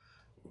law.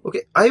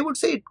 Okay, I would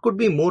say it could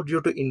be more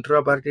due to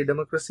intra-party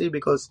democracy,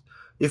 because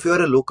if you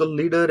are a local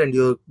leader and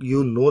you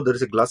know there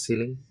is a glass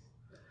ceiling,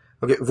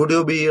 okay, would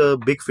you be a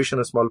big fish in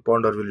a small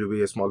pond, or will you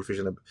be a small fish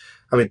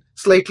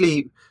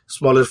slightly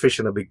smaller fish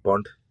in a big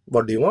pond?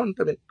 What do you want?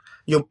 I mean,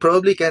 you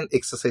probably can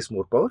exercise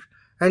more power.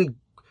 And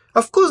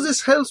of course,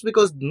 this helps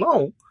because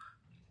now,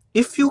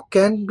 if you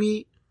can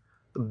be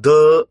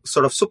the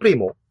sort of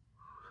supremo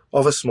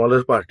of a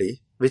smaller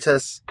party, which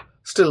has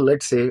still,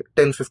 let's say,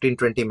 10, 15,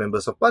 20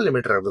 members of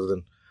parliament rather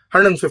than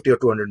 150 or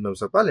 200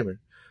 members of parliament,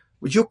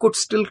 you could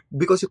still,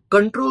 because you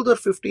control the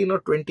 15 or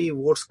 20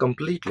 votes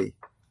completely,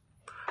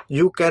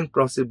 you can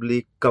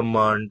possibly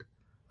command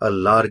a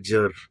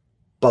larger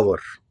power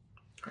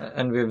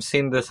And we've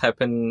seen this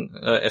happen,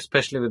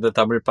 especially with the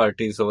Tamil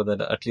parties over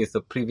at least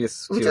the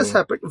previous Which few. has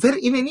happened. Where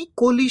in any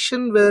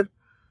coalition where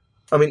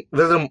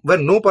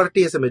no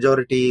party has a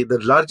majority, the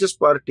largest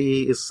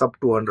party is sub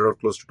 200 or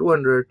close to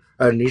 200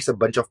 and needs a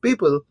bunch of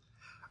people,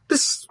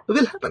 this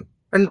will happen.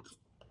 And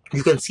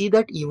you can see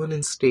that even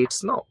in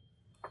states now.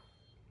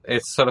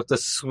 It's sort of the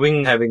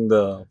swing having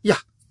the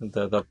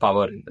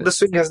power. The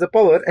swing has the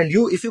power, and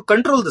if you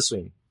control the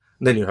swing,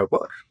 then you have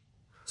power.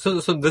 So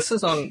this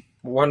is on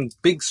one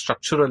big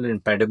structural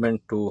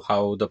impediment to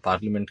how the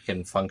parliament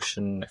can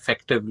function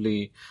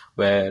effectively,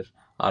 where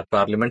our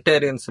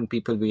parliamentarians and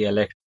people we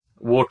elect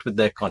vote with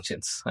their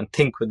conscience and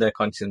think with their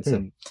conscience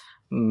and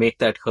make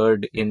that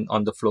heard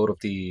on the floor of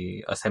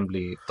the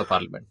assembly, the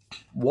parliament.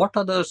 What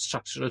other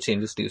structural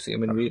changes do you see? I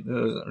mean, we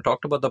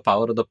talked about the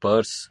power of the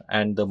purse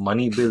and the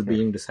money bill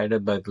being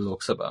decided by the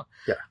Lok Sabha.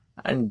 Yeah.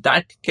 And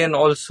that can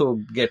also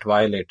get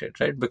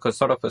violated, right? Because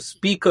sort of a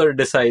speaker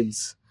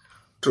decides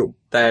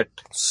that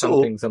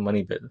something's a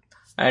money bill.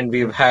 And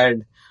we've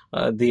had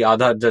the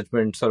Aadhaar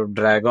judgment sort of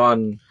drag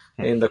on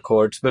in the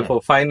courts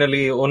before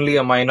finally only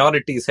a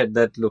minority said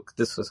that, look,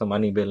 this was a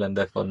money bill and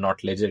therefore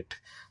not legit.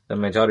 The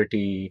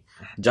majority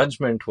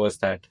judgment was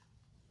that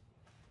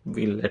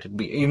we'll let it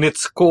be. In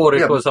its core,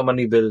 it was a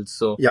money bill.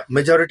 So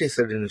majority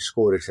said in its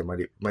core it's a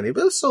money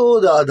bill. So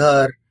the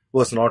Aadhaar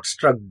was not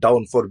struck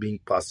down for being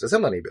passed as a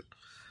money bill.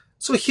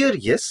 So here,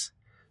 yes.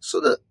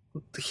 So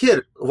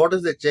here, what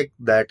is the check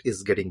that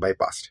is getting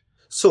bypassed?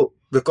 So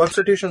the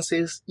constitution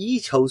says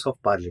each house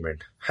of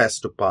parliament has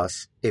to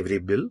pass every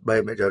bill by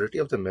a majority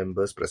of the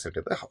members present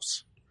in the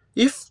house.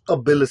 If a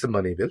bill is a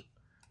money bill,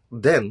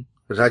 then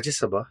Rajya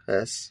Sabha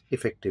has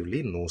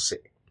effectively no say.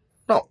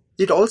 Now,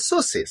 it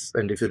also says,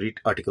 and if you read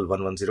Article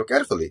 110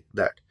 carefully,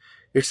 that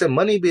it's a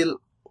money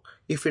bill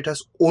if it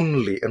has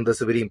only, and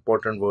that's a very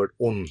important word,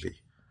 only,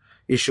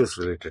 issues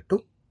related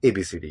to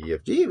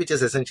ABCDEFG, which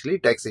is essentially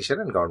taxation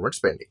and government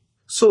spending.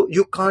 So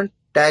you can't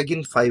tag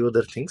in 5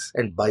 other things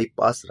and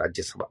bypass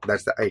Rajya Sabha.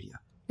 That's the idea.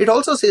 It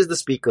also says the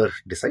speaker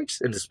decides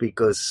and the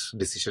speaker's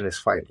decision is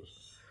final.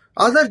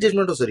 Aadhaar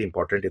judgment was very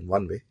important in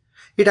one way.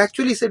 It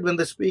actually said when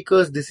the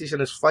speaker's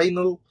decision is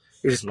final,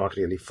 it is not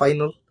really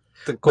final.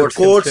 The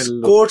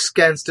courts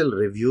can still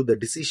review the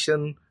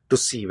decision to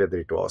see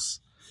whether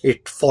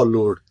it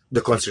followed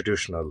the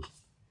constitutional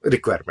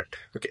requirement.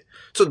 Okay,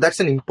 so that's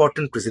an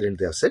important precedent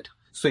they have set.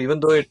 So even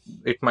though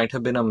it might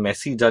have been a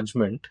messy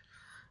judgment,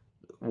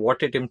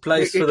 what it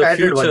implies for the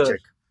added future. One check.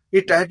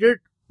 It added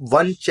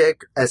one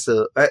check as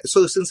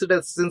so since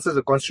there's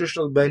a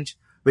constitutional bench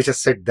which has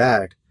said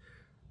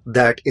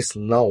that is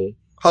now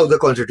how the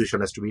constitution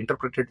has to be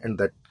interpreted, and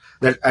that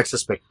adds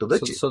respect to the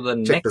check. So the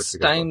next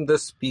time the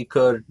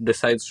speaker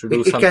decides to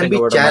do something, it can be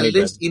about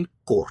challenged in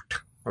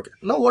court. Okay.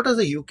 Now, what has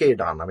the UK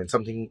done? I mean,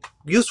 something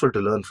useful to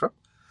learn from.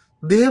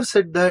 They have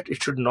said that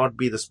it should not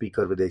be the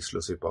speaker with the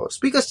exclusive power.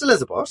 Speaker still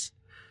has the powers,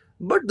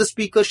 but the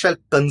speaker shall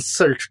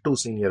consult 2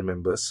 senior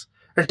members,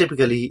 and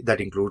typically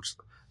that includes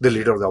the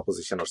leader of the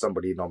opposition or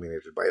somebody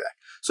nominated by that.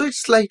 So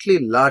it's slightly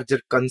larger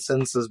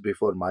consensus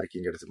before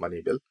marking it as a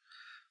money bill,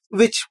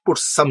 which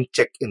puts some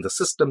check in the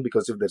system,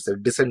 because if there's a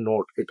dissent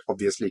note, it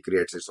obviously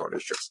creates its own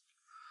issues.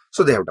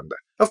 So they have done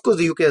that. Of course,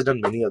 the UK has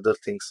done many other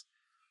things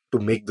to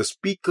make the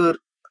speaker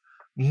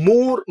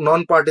more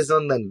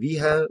non-partisan than we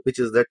have, which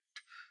is that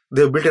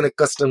they've built in a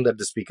custom that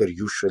the speaker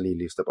usually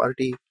leaves the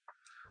party.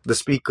 The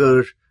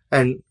speaker,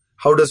 and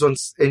how does one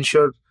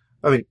ensure?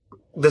 I mean,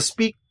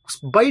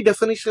 by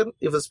definition,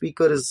 if a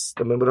speaker is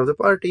a member of the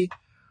party,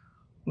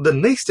 the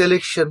next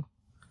election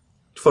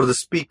for the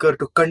speaker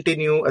to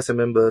continue as a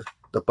member,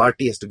 the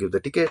party has to give the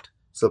ticket.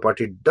 So the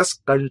party does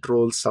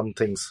control some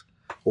things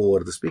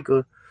over the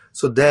speaker.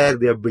 So there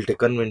they have built a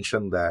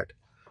convention that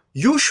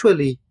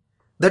usually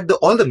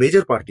all the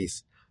major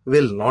parties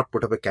will not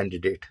put up a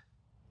candidate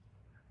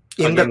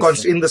in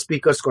the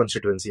speaker's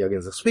constituency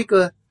against the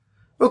speaker.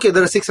 Okay,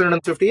 there are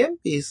 650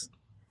 MPs.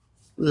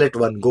 Let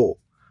one go.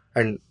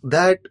 And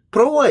that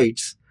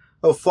provides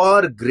a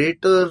far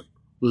greater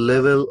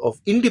level of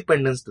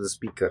independence to the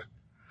speaker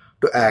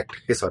to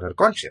act his or her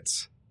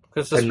conscience.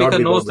 Because the speaker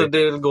knows that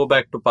they will go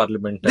back to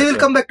parliament. They will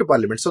come back to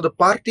parliament. So the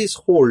party's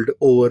hold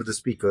over the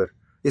speaker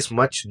is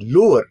much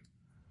lower.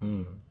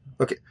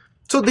 Okay.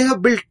 So they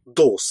have built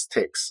those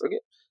things. Okay.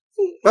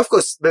 Of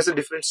course, there's a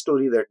different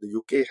story that the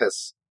UK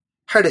has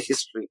had a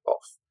history of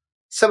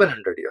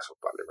 700 years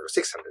of parliament or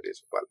 600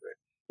 years of parliament.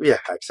 We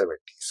have had 70.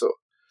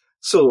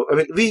 So I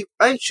mean,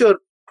 I'm sure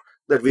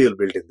that we will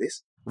build in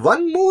this.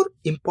 One more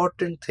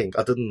important thing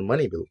other than the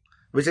money bill,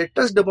 which I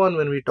touched upon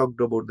when we talked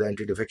about the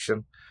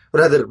anti-defection,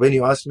 rather when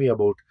you asked me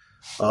about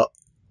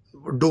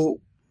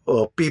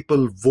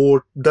people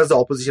vote, does the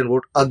opposition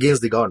vote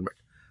against the government?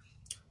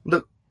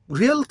 The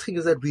real thing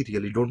is that we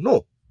really don't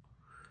know.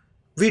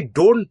 We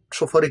don't.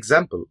 So for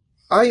example,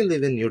 I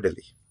live in New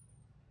Delhi.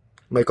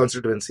 My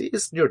constituency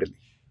is New Delhi.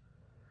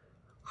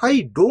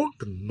 I don't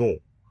know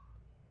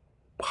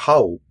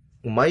how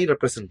my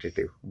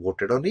representative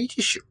voted on each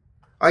issue.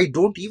 I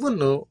don't even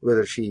know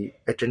whether she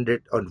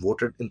attended and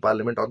voted in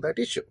parliament on that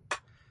issue.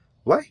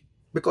 Why?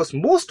 because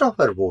most of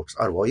our votes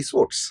are voice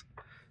votes.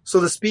 So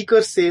the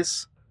speaker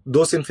says,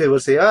 those in favor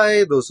say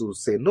aye, those who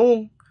say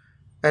no.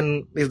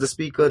 And if the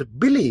speaker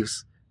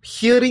believes,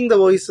 hearing the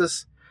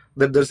voices,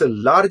 that there's a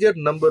larger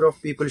number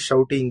of people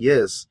shouting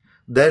yes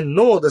than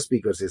no, the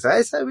speaker says,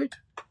 I have it.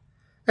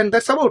 And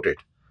that's about it.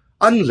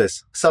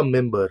 Unless some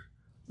member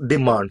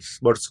demands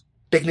what's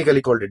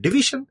technically called a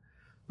division,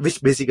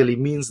 which basically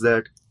means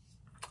that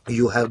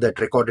you have that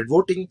recorded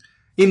voting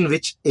in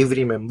which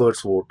every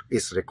member's vote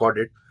is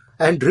recorded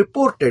and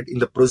reported in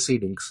the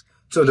proceedings.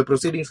 So in the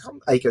proceedings,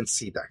 I can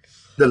see that.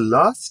 The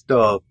last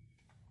 2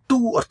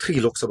 or 3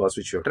 Lok Sabhas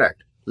which you have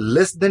tracked,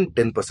 less than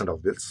 10%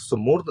 of bills, so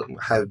more than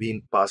have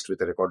been passed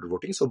with a recorded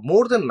voting. So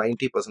more than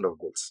 90% of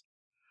bills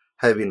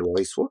have been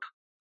voice vote.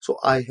 So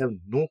I have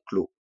no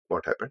clue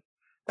what happened.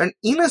 And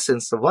in a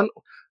sense,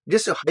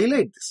 just to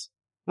highlight this,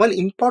 one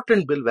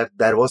important bill where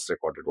there was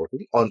recorded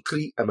voting on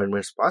 3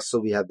 amendments passed, so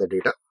we have the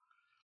data,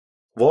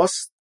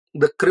 was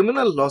the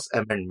criminal laws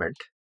amendment,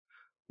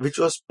 which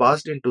was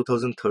passed in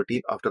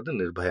 2013 after the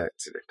Nirbhaya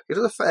incident. It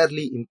was a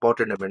fairly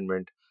important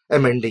amendment,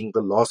 amending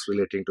the laws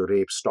relating to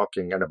rape,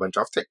 stalking, and a bunch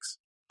of things.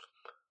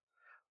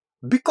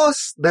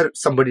 Because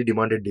somebody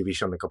demanded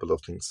division on a couple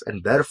of things,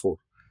 and therefore,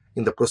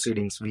 in the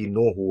proceedings, we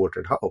know who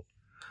voted how.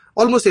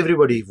 Almost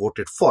everybody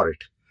voted for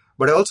it.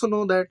 But I also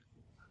know that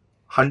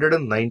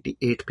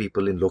 198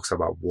 people in Lok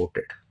Sabha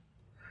voted,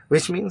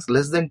 which means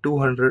less than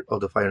 200 of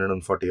the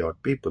 540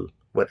 odd people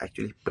were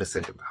actually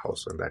present in the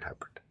house when that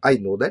happened. I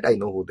know that. I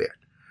know who they are.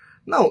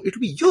 Now, it would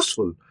be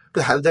useful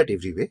to have that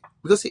every way,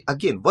 because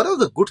again, one of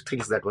the good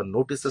things that one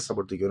notices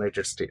about the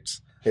United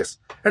States, yes,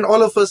 and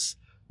all of us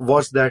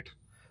watched that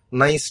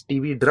nice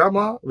TV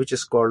drama, which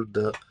is called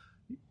the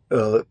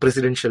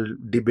presidential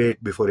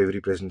debate before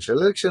every presidential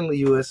election in the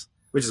US,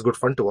 which is good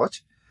fun to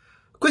watch.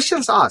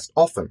 Questions asked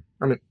often.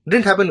 I mean, it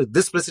didn't happen with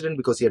this president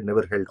because he had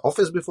never held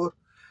office before,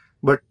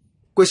 but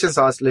questions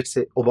asked, let's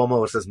say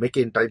Obama versus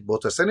McCain type,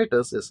 both are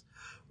senators, is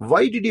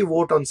why did you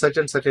vote on such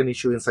and such an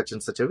issue in such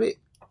and such a way?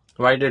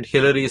 Why did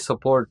Hillary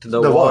support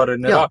the war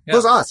in Iraq? Yeah,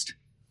 was asked.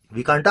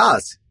 We can't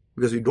ask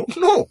because we don't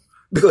know,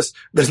 because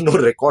there's no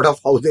record of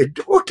how they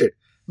voted.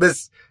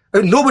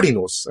 Nobody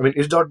knows. I mean,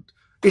 it's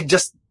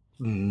just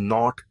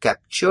not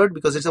captured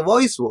because it's a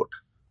voice vote.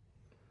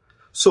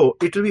 So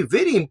it will be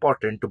very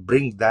important to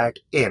bring that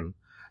in.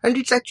 And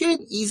it's actually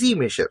an easy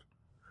measure,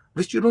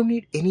 which you don't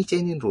need any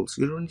change in rules.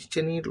 You don't need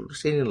any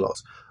change in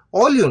laws.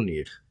 All you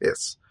need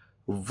is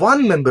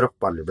one member of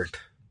parliament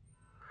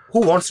who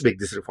wants to make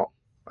this reform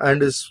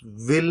and is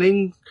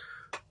willing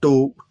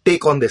to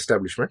take on the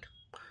establishment.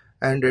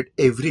 And at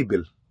every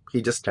bill,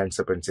 he just stands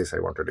up and says, I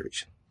want a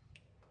division.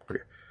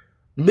 Okay.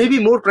 Maybe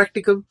more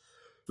practical,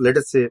 let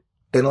us say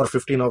 10 or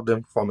 15 of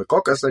them form a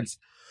caucus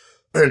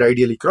and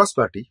ideally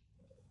cross-party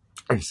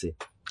and say,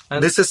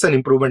 this is an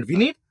improvement we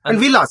need, and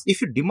we'll ask.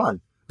 If you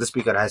demand, the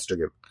speaker has to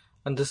give.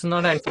 And this is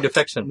not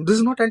anti-defection. This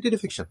is not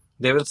anti-defection.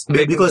 They will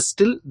because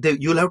still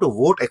you'll have to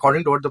vote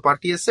according to what the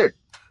party has said.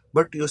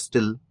 But you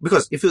still,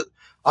 because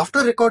after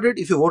recorded,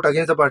 if you vote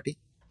against the party,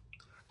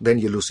 then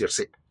you lose your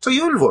seat. So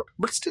you will vote,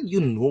 but still you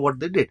know what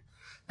they did.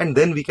 And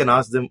then we can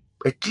ask them,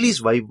 at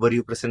least why were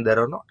you present there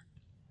or not?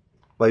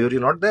 Why were you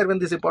not there when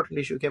this important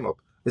issue came up?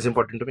 It's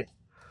important to me.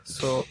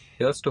 So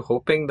here's to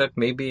hoping that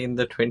maybe in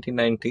the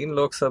 2019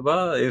 Lok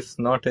Sabha, if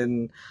not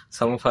in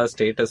some of our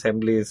state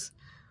assemblies,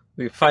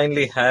 we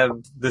finally have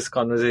this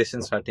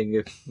conversation starting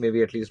if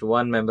maybe at least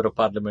one member of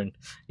parliament,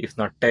 if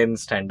not 10,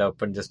 stand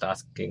up and just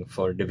asking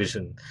for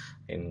division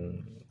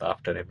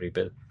after every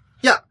bill.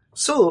 Yeah.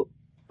 So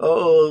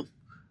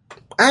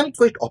I'm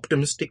quite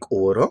optimistic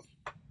overall.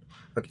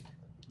 Okay.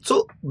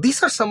 So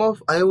these are some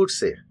of, I would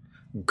say,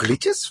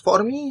 glitches.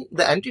 For me,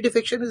 the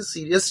anti-defection is a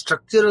serious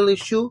structural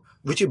issue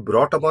which we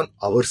brought upon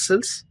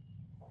ourselves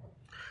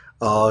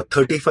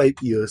 35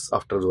 years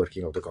after the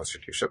working of the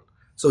constitution.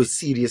 So we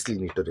seriously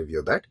need to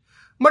review that.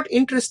 But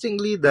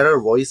interestingly, there are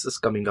voices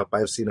coming up.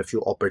 I've seen a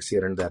few op-eds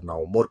here and there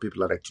now. More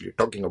people are actually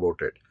talking about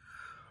it.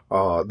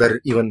 There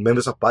are even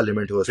members of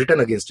parliament who have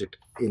written against it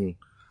in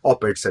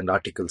op-eds and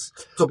articles.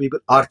 So people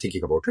are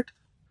thinking about it.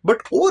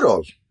 But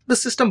overall, the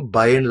system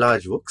by and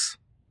large works.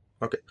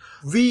 Okay.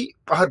 We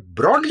are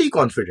broadly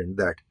confident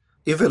that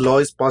if a law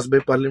is passed by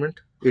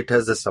parliament, it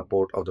has the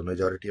support of the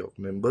majority of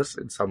members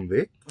in some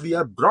way. We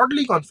are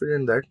broadly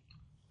confident that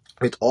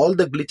with all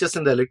the glitches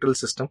in the electoral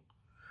system,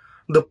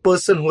 the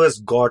person who has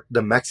got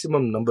the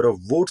maximum number of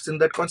votes in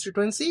that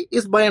constituency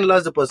is by and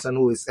large the person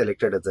who is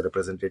elected as a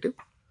representative.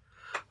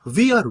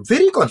 We are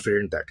very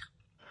confident that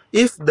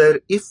if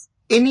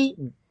any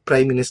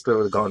prime minister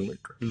or government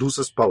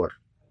loses power,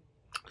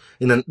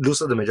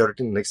 loses the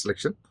majority in the next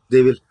election,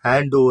 they will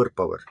hand over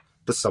power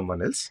to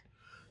someone else.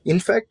 In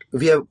fact,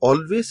 we have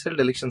always held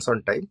elections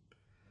on time,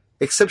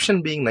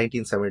 exception being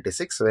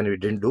 1976, when we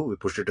didn't do, we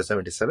pushed it to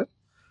 77.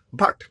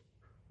 But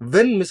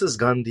when Mrs.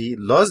 Gandhi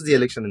lost the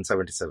election in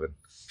 77,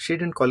 she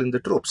didn't call in the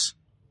troops.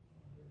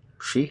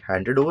 She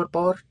handed over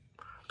power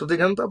to the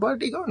Janata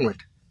Party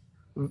government.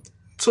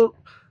 So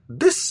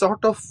this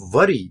sort of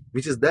worry,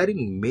 which is there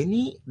in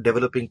many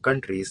developing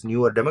countries,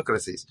 newer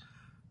democracies,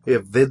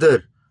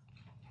 whether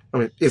I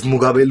mean, if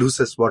Mugabe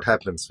loses, what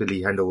happens? Will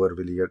he hand over?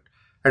 Will he get...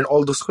 And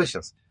all those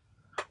questions.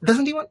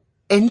 Doesn't even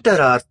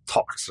enter our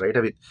thoughts, right?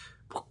 I mean,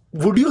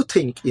 would you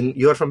think,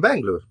 you're from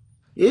Bangalore,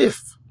 if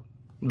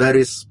there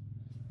is,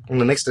 in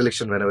the next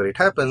election, whenever it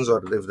happens,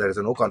 or if there is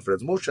a no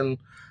confidence motion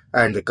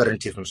and the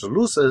current chief minister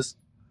loses,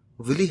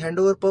 will he hand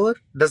over power?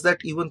 Does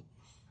that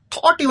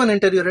thought even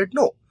enter your head?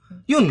 No.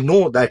 You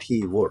know that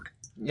he would.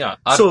 Yeah,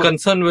 our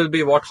concern will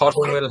be what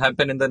horror will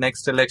happen in the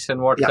next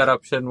election, what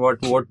corruption, what...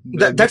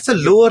 That's a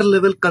lower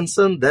level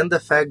concern than the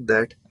fact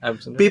that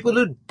people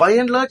will by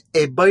and large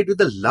abide with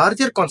the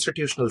larger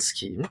constitutional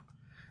scheme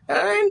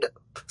and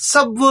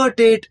subvert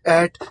it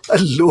at a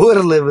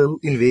lower level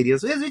in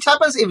various ways, which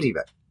happens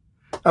everywhere.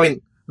 I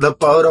mean, the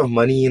power of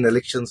money in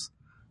elections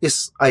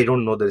is, I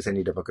don't know there is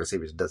any democracy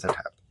which doesn't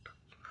have it.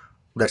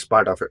 That's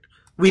part of it.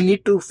 We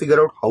need to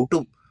figure out how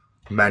to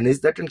manage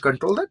that and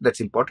control that.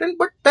 That's important,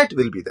 but that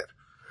will be there.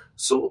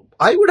 So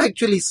I would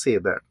actually say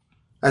that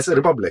as a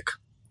republic,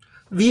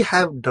 we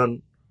have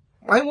done,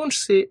 I won't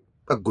say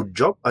a good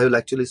job, I will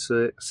actually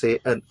say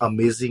an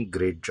amazing,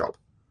 great job.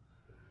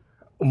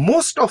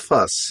 Most of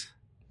us,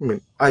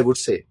 I would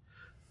say,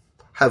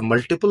 have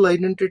multiple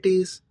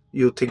identities.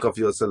 You think of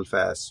yourself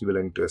as you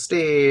belong to a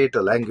state,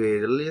 a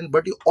language, a religion,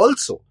 but you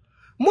also,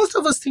 most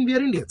of us think we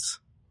are Indians.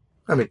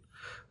 I mean,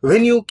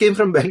 when you came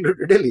from Bangalore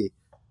to Delhi,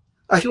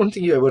 I don't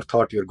think you ever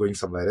thought you're going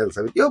somewhere else.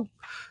 I mean,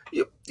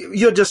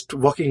 you're just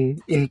walking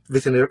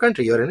within your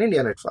country. You're an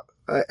Indian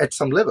at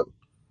some level.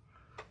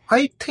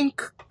 I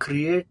think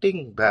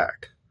creating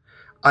that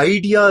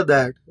idea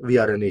that we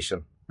are a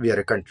nation, we are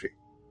a country,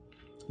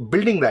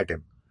 building that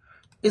in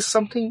is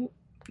something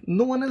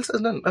no one else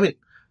has done. I mean,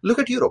 look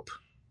at Europe.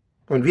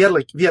 I mean,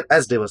 we are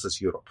as diverse as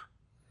Europe,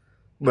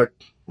 but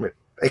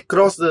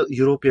across the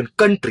European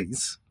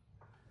countries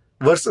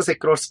versus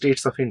across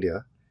states of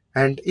India,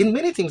 and in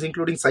many things,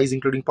 including size,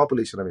 including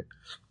population. I mean,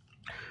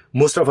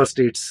 most of our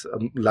states,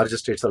 larger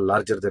states, are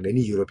larger than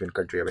any European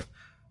country. I mean,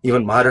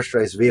 even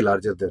Maharashtra is way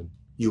larger than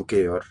UK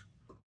or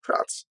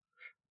France.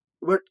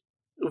 But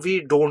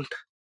we don't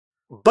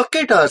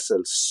bucket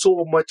ourselves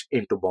so much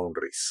into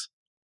boundaries.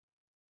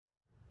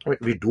 I mean,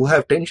 we do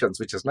have tensions,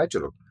 which is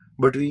natural,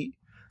 but we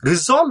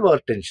resolve our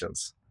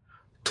tensions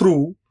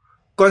through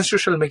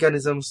constitutional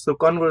mechanisms, through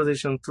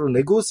conversation, through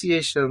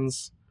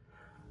negotiations.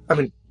 I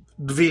mean,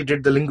 we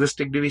did the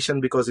linguistic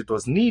division because it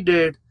was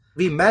needed.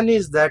 We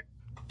managed that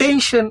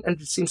tension and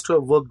it seems to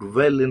have worked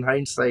well in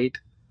hindsight.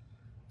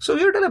 So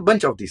we have done a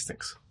bunch of these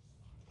things.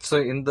 So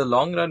in the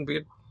long run,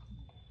 we're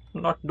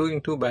not doing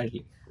too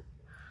badly.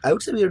 I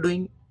would say we are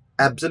doing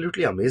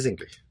absolutely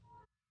amazingly.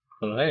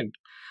 All right.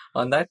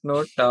 On that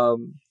note,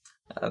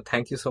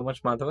 thank you so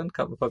much, Madhavan,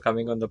 for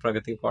coming on the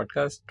Pragati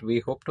Podcast.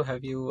 We hope to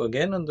have you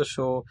again on the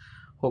show,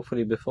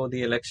 hopefully before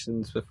the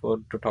elections,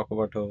 to talk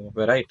about a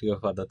variety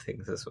of other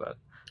things as well.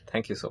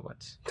 Thank you so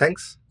much.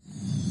 Thanks.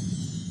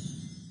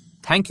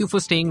 Thank you for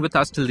staying with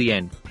us till the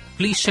end.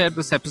 Please share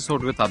this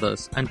episode with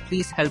others and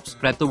please help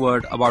spread the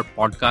word about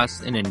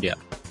podcasts in India.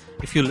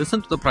 If you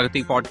listen to the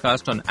Pragati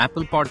Podcast on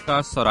Apple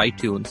Podcasts or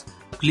iTunes,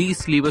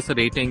 please leave us a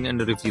rating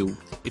and a review.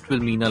 It will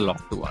mean a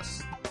lot to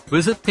us.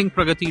 Visit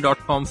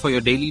thinkpragati.com for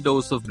your daily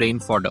dose of brain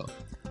fodder.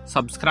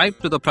 Subscribe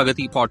to the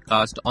Pragati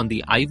Podcast on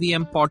the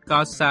IVM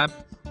Podcasts app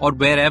or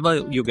wherever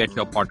you get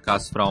your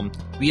podcasts from.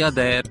 We are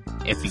there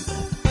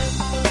everywhere.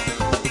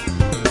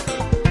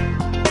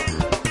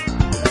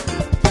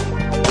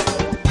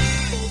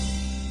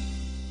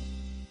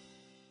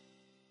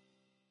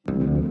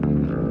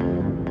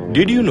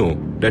 Did you know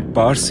that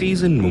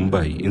Parsis in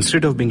Mumbai,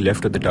 instead of being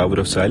left at the Tower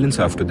of Silence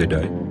after they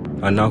die,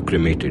 are now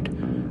cremated?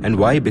 And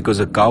why?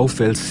 Because a cow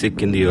fell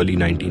sick in the early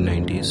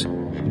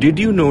 1990s. Did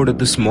you know that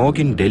the smog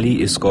in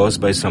Delhi is caused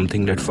by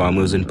something that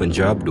farmers in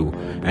Punjab do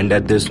and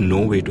that there's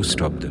no way to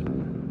stop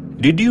them?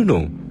 Did you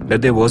know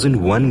that there wasn't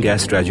one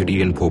gas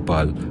tragedy in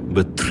Bhopal,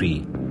 but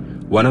 3?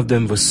 One of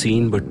them was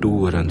seen, but 2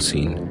 were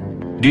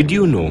unseen. Did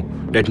you know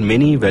that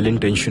many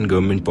well-intentioned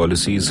government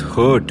policies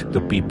hurt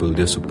the people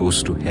they're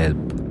supposed to help?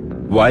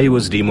 Why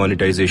was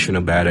demonetization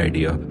a bad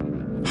idea?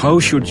 How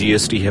should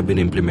GST have been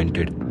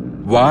implemented?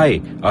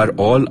 Why are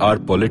all our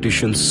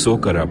politicians so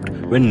corrupt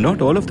when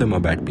not all of them are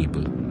bad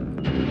people?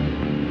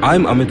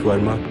 I'm Amit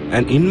Verma,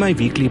 and in my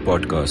weekly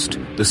podcast,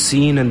 The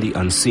Seen and the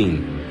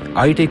Unseen,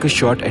 I take a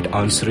shot at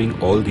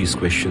answering all these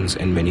questions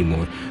and many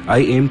more. I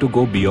aim to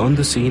go beyond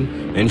the seen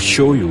and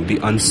show you the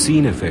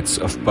unseen effects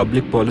of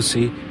public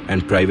policy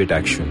and private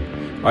action.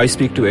 I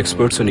speak to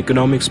experts on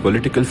economics,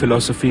 political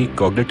philosophy,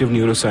 cognitive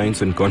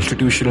neuroscience, and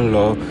constitutional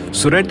law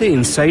so that the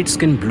insights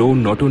can blow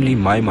not only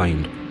my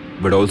mind,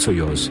 but also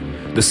yours.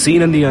 The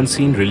Seen and the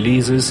Unseen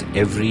releases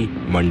every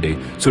Monday.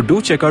 So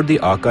do check out the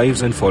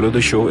archives and follow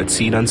the show at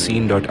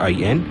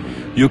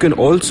seenunseen.in. You can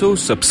also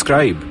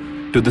subscribe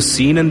to The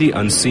Seen and the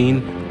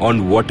Unseen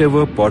on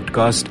whatever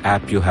podcast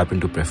app you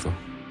happen to prefer.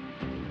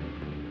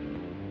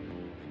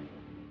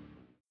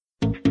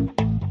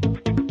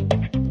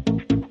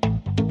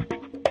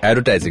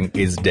 Advertising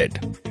is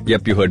dead.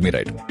 Yep, you heard me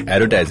right.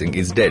 Advertising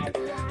is dead.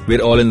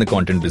 We're all in the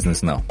content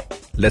business now.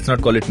 Let's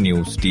not call it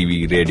news,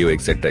 TV, radio,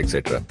 etc.,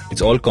 etc.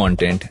 It's all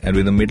content, and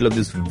we're in the middle of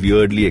this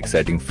weirdly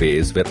exciting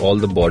phase where all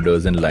the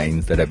borders and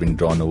lines that have been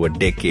drawn over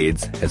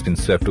decades has been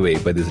swept away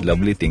by this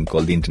lovely thing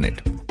called the internet.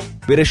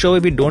 We're a show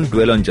where we don't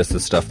dwell on just the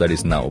stuff that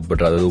is now,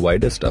 but rather the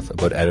wider stuff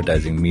about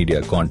advertising,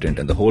 media, content,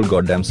 and the whole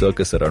goddamn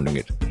circus surrounding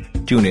it.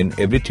 Tune in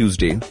every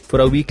Tuesday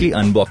for our weekly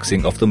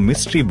unboxing of the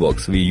mystery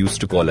box we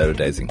used to call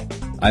advertising.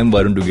 I'm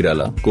Varun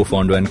Dugirala,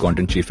 co-founder and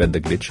content chief at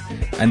The Glitch,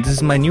 and this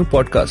is my new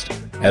podcast,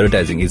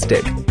 Advertising is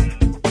Dead.